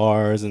nice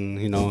cars,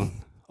 and you know,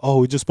 oh,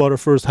 we just bought our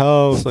first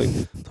house. Like,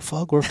 the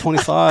fuck, we're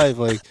 25.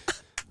 Like,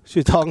 what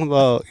you talking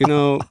about? You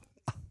know.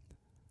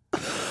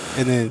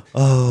 And then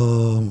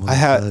I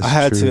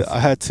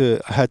had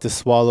to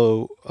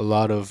swallow a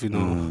lot of, you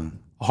know,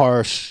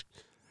 harsh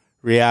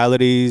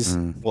realities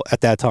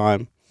at that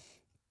time,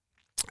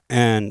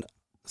 and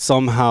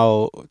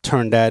somehow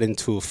turned that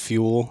into a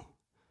fuel.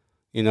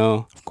 You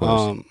know, of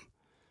course.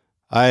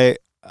 I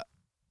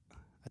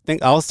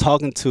think I was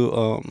talking to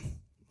a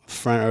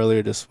friend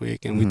earlier this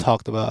week, and we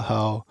talked about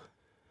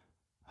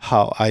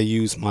how I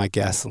use my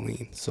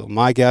gasoline. So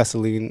my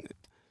gasoline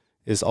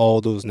is all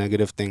those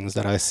negative things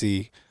that I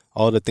see,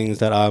 all the things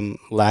that I'm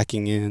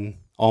lacking in,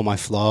 all my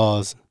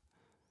flaws.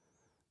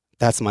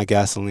 That's my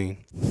gasoline.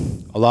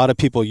 A lot of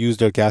people use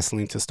their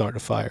gasoline to start a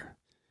fire.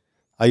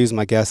 I use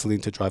my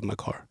gasoline to drive my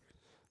car.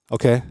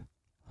 Okay?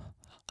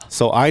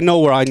 So I know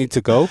where I need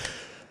to go.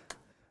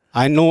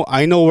 I know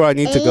where I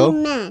need to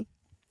go.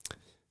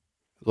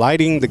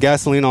 Lighting the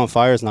gasoline on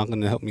fire is not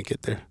going to help me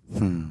get there.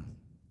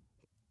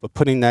 But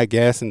putting that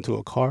gas into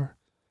a car,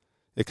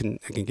 it can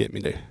get me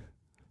there.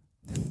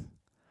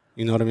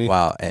 You know what I mean?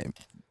 Wow. And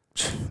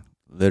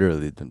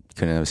literally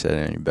couldn't have said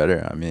it any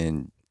better. I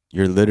mean,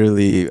 you're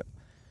literally,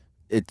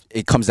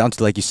 it comes down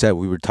to, like you said,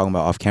 we were talking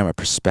about off camera,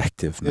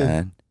 perspective,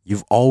 man.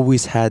 You've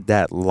always had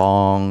that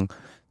long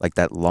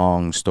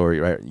story,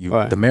 right?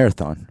 The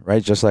marathon,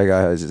 right? Just like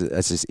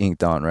as it's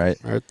inked on,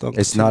 right? Marathon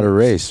it's not a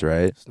race,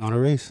 right? It's not a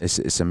race.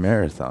 It's a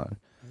marathon.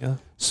 Yeah.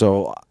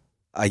 So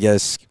I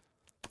guess,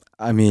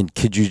 I mean,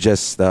 could you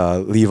just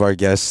leave our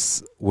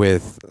guests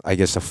with, I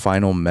guess, a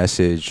final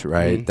message,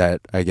 right?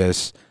 That I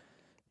guess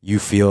you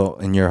feel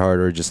in your heart,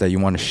 or just that you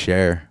want to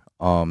share,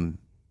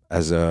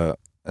 as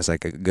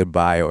like a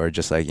goodbye, or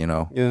just like, you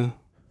know. Yeah.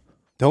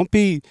 Don't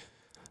be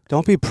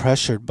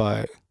pressured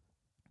by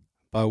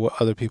what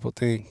other people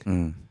think.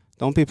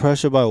 Don't be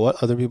pressured by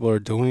what other people are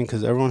doing,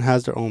 because everyone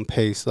has their own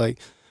pace. Like,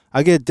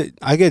 I get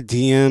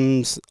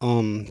DMs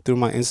through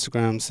my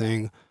Instagram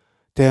saying,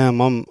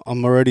 "Damn, I'm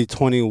already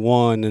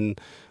 21,"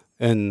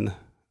 and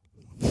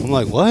I'm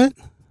like, "What?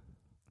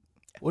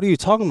 What are you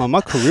talking about? My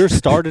career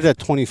started at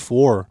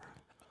 24."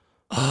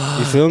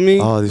 You feel me?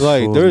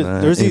 Like, fools,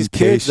 there's these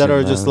kids that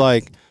are just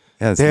like,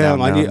 yeah,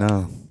 "Damn, I need,"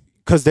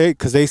 because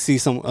they see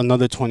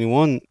another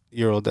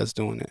 21-year-old that's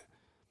doing it.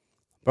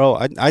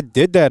 Bro, I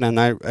did that, and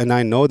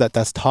I know that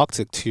that's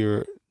toxic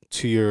to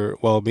your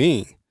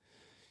well-being.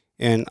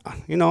 And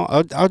you know,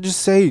 I'll just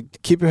say,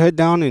 keep your head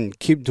down and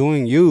keep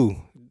doing you.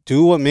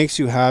 Do what makes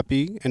you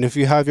happy, and if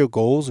you have your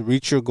goals,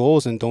 reach your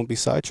goals, and don't be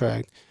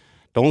sidetracked.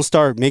 Don't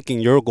start making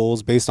your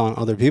goals based on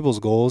other people's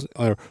goals,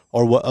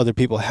 or what other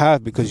people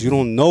have, because you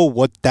don't know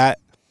what that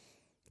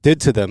did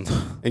to them,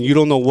 and you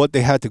don't know what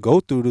they had to go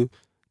through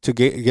to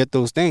get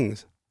those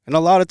things. And a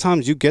lot of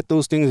times you get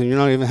those things and you're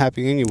not even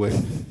happy anyway.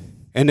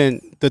 And then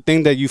the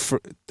thing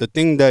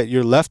that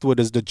you're left with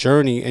is the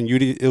journey, and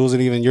it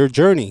wasn't even your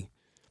journey.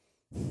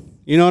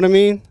 You know what I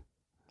mean?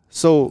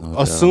 So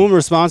assume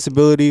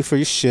responsibility for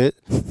your shit.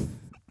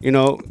 You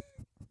know,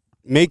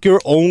 make your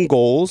own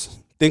goals.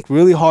 Think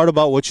really hard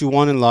about what you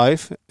want in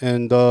life,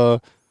 and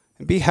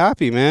be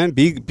happy, man.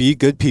 Be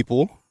good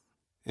people,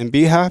 and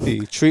be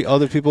happy. Treat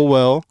other people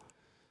well.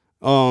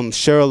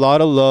 Share a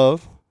lot of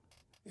love,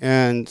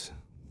 and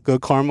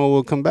good karma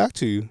will come back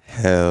to you.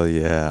 Hell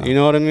yeah. You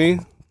know what I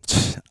mean?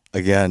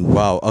 Again,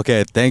 wow.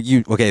 Okay, thank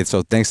you. Okay,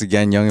 so thanks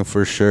again, Youngin,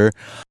 for sure.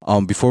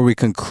 Before we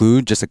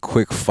conclude, just a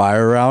quick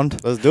fire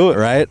round. Let's do it.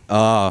 Right?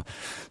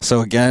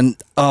 So again,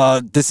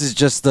 this is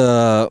just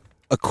a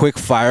quick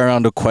fire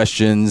round of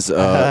questions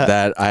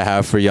that I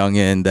have for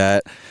Youngin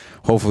that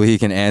hopefully he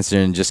can answer,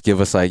 and just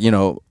give us, like, you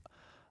know,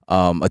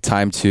 a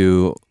time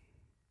to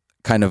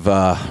kind of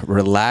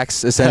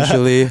relax,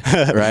 essentially,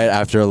 right,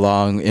 after a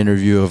long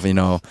interview of, you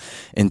know,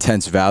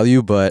 intense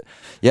value. But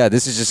yeah,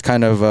 this is just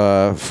kind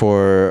of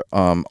for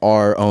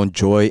our own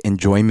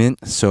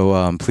enjoyment.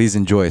 So please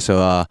enjoy.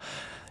 So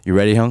you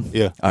ready, Hung?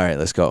 Yeah. All right,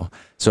 let's go.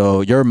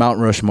 So you're a Mount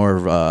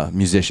Rushmore of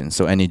musicians,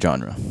 so any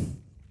genre.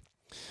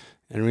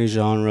 Any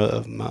genre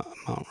of Mount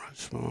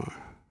Rushmore.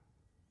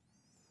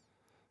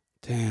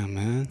 Damn,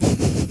 man.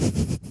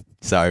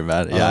 Sorry,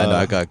 man. Yeah, I know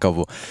I got a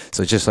couple.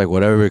 So just like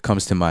whatever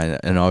comes to mind.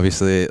 And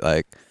obviously,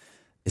 like,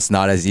 it's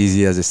not as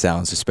easy as it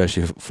sounds,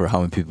 especially for how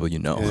many people you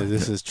know. Yeah,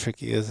 this is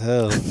tricky as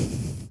hell.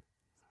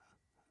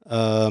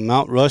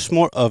 Mount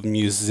Rushmore of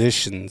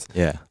musicians.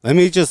 Yeah.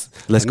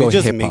 Let's go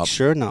just hip-hop. make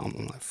sure. No,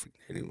 I'm not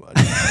freaking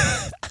anybody.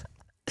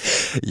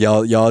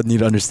 Y'all need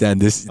to understand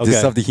this. This is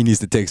something he needs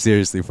to take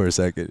seriously for a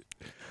second.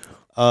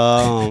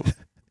 I'm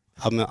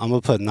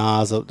gonna put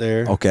Nas up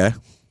there. Okay.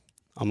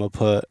 I'm gonna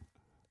put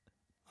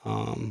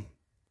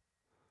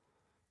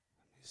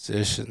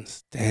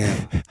musicians.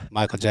 Damn.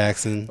 Michael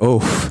Jackson.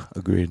 Oh,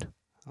 agreed.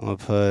 I'm gonna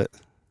put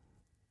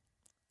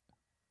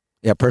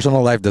Yeah,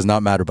 personal life does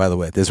not matter, by the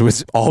way. This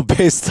was all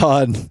based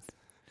on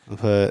I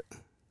put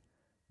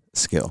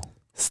skill.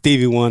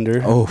 Stevie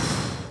Wonder. Oh,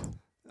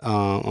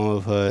 I'm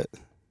gonna put.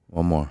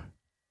 one more.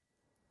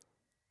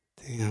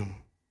 Damn.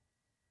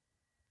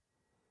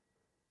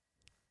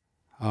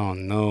 I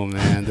don't know,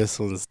 man. This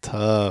one's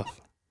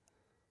tough.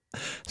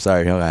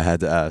 Sorry, I had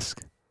to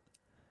ask.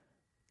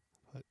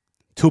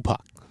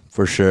 Tupac.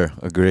 For sure.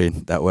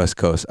 Agreed. That West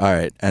Coast. All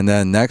right. And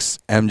then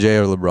next,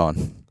 MJ or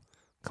LeBron?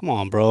 Come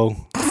on, bro.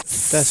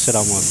 That shit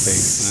on my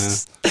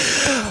face,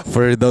 man.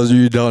 For those of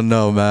you who don't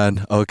know,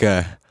 man.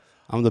 Okay.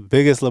 I'm the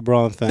biggest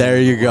LeBron fan. There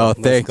you go.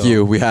 Let's Thank go.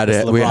 you. We had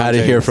It's it. We LeBron had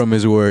to hear James. from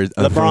his words.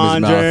 From his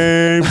LeBron mouth.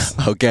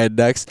 James. Okay.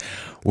 Next,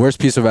 worst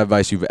piece of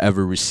advice you've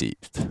ever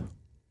received?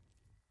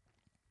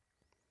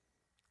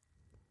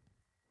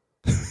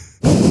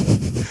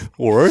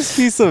 Worst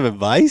piece of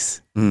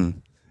advice? I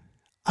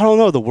don't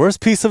know. The worst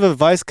piece of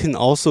advice can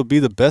also be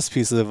the best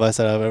piece of advice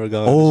that I've ever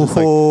gotten. It's just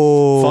like,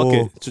 fuck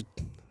it.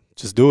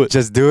 Just do it.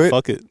 Just do it.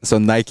 Fuck it. So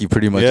Nike,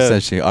 pretty much, Yeah.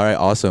 essentially. All right.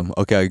 Awesome.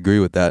 Okay, I agree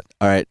with that.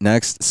 All right.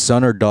 Next,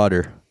 son or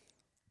daughter?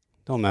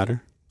 Don't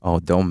matter. Oh,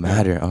 don't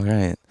matter. All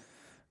right.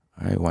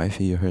 All right,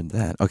 wifey, you heard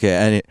that.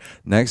 Okay.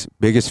 Next,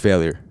 biggest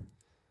failure.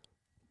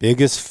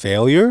 Biggest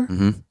failure?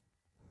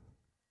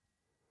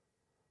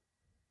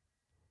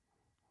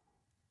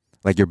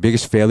 Like your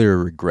biggest failure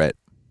or regret?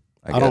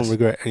 I don't guess.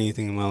 regret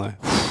anything in my life.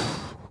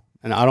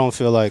 And I don't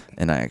feel like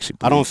And I actually.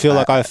 I don't feel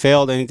like I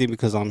failed anything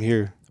because I'm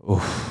here.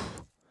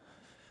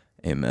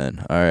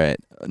 Amen. All right.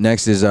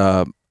 Next is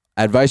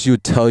advice you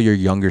would tell your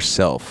younger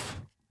self.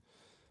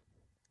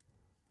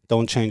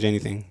 Don't change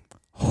anything.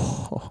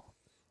 All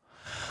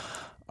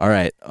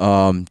right.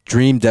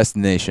 Dream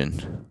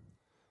destination.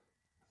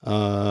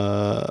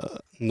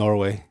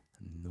 Norway.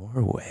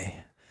 Norway.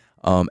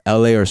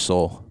 LA or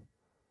Seoul?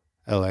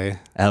 LA.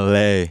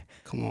 LA.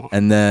 Come on.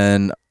 And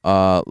then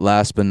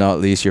last but not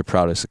least, your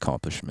proudest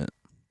accomplishment.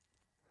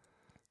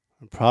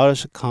 My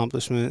proudest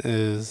accomplishment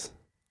is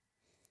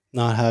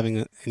not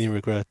having any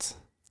regrets.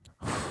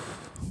 All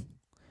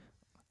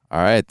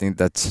right, I think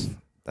that's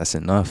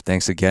enough.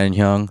 Thanks again,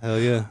 Young. Hell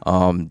yeah.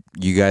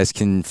 You guys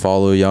can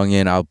follow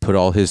Youngin. I'll put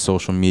all his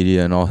social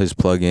media and all his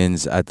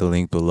plugins at the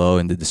link below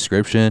in the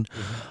description.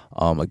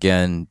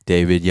 Again,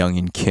 David,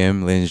 Youngin,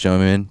 Kim, ladies and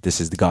gentlemen, this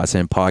is the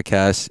Godsend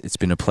Podcast. It's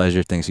been a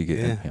pleasure. Thanks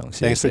again. Yeah.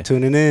 Thanks for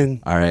tuning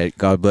in. All right,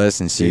 God bless,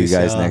 and see Peace, you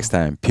guys y'all. next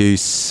time.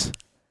 Peace.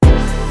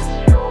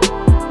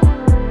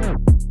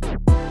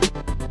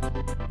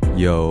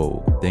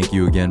 Yo, thank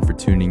you again for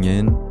tuning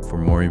in. For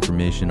more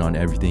information on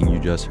everything you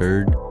just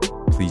heard,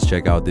 please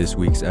check out this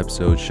week's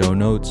episode show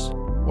notes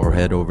or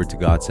head over to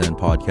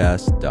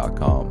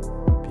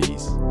godsendpodcast.com.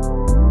 Peace.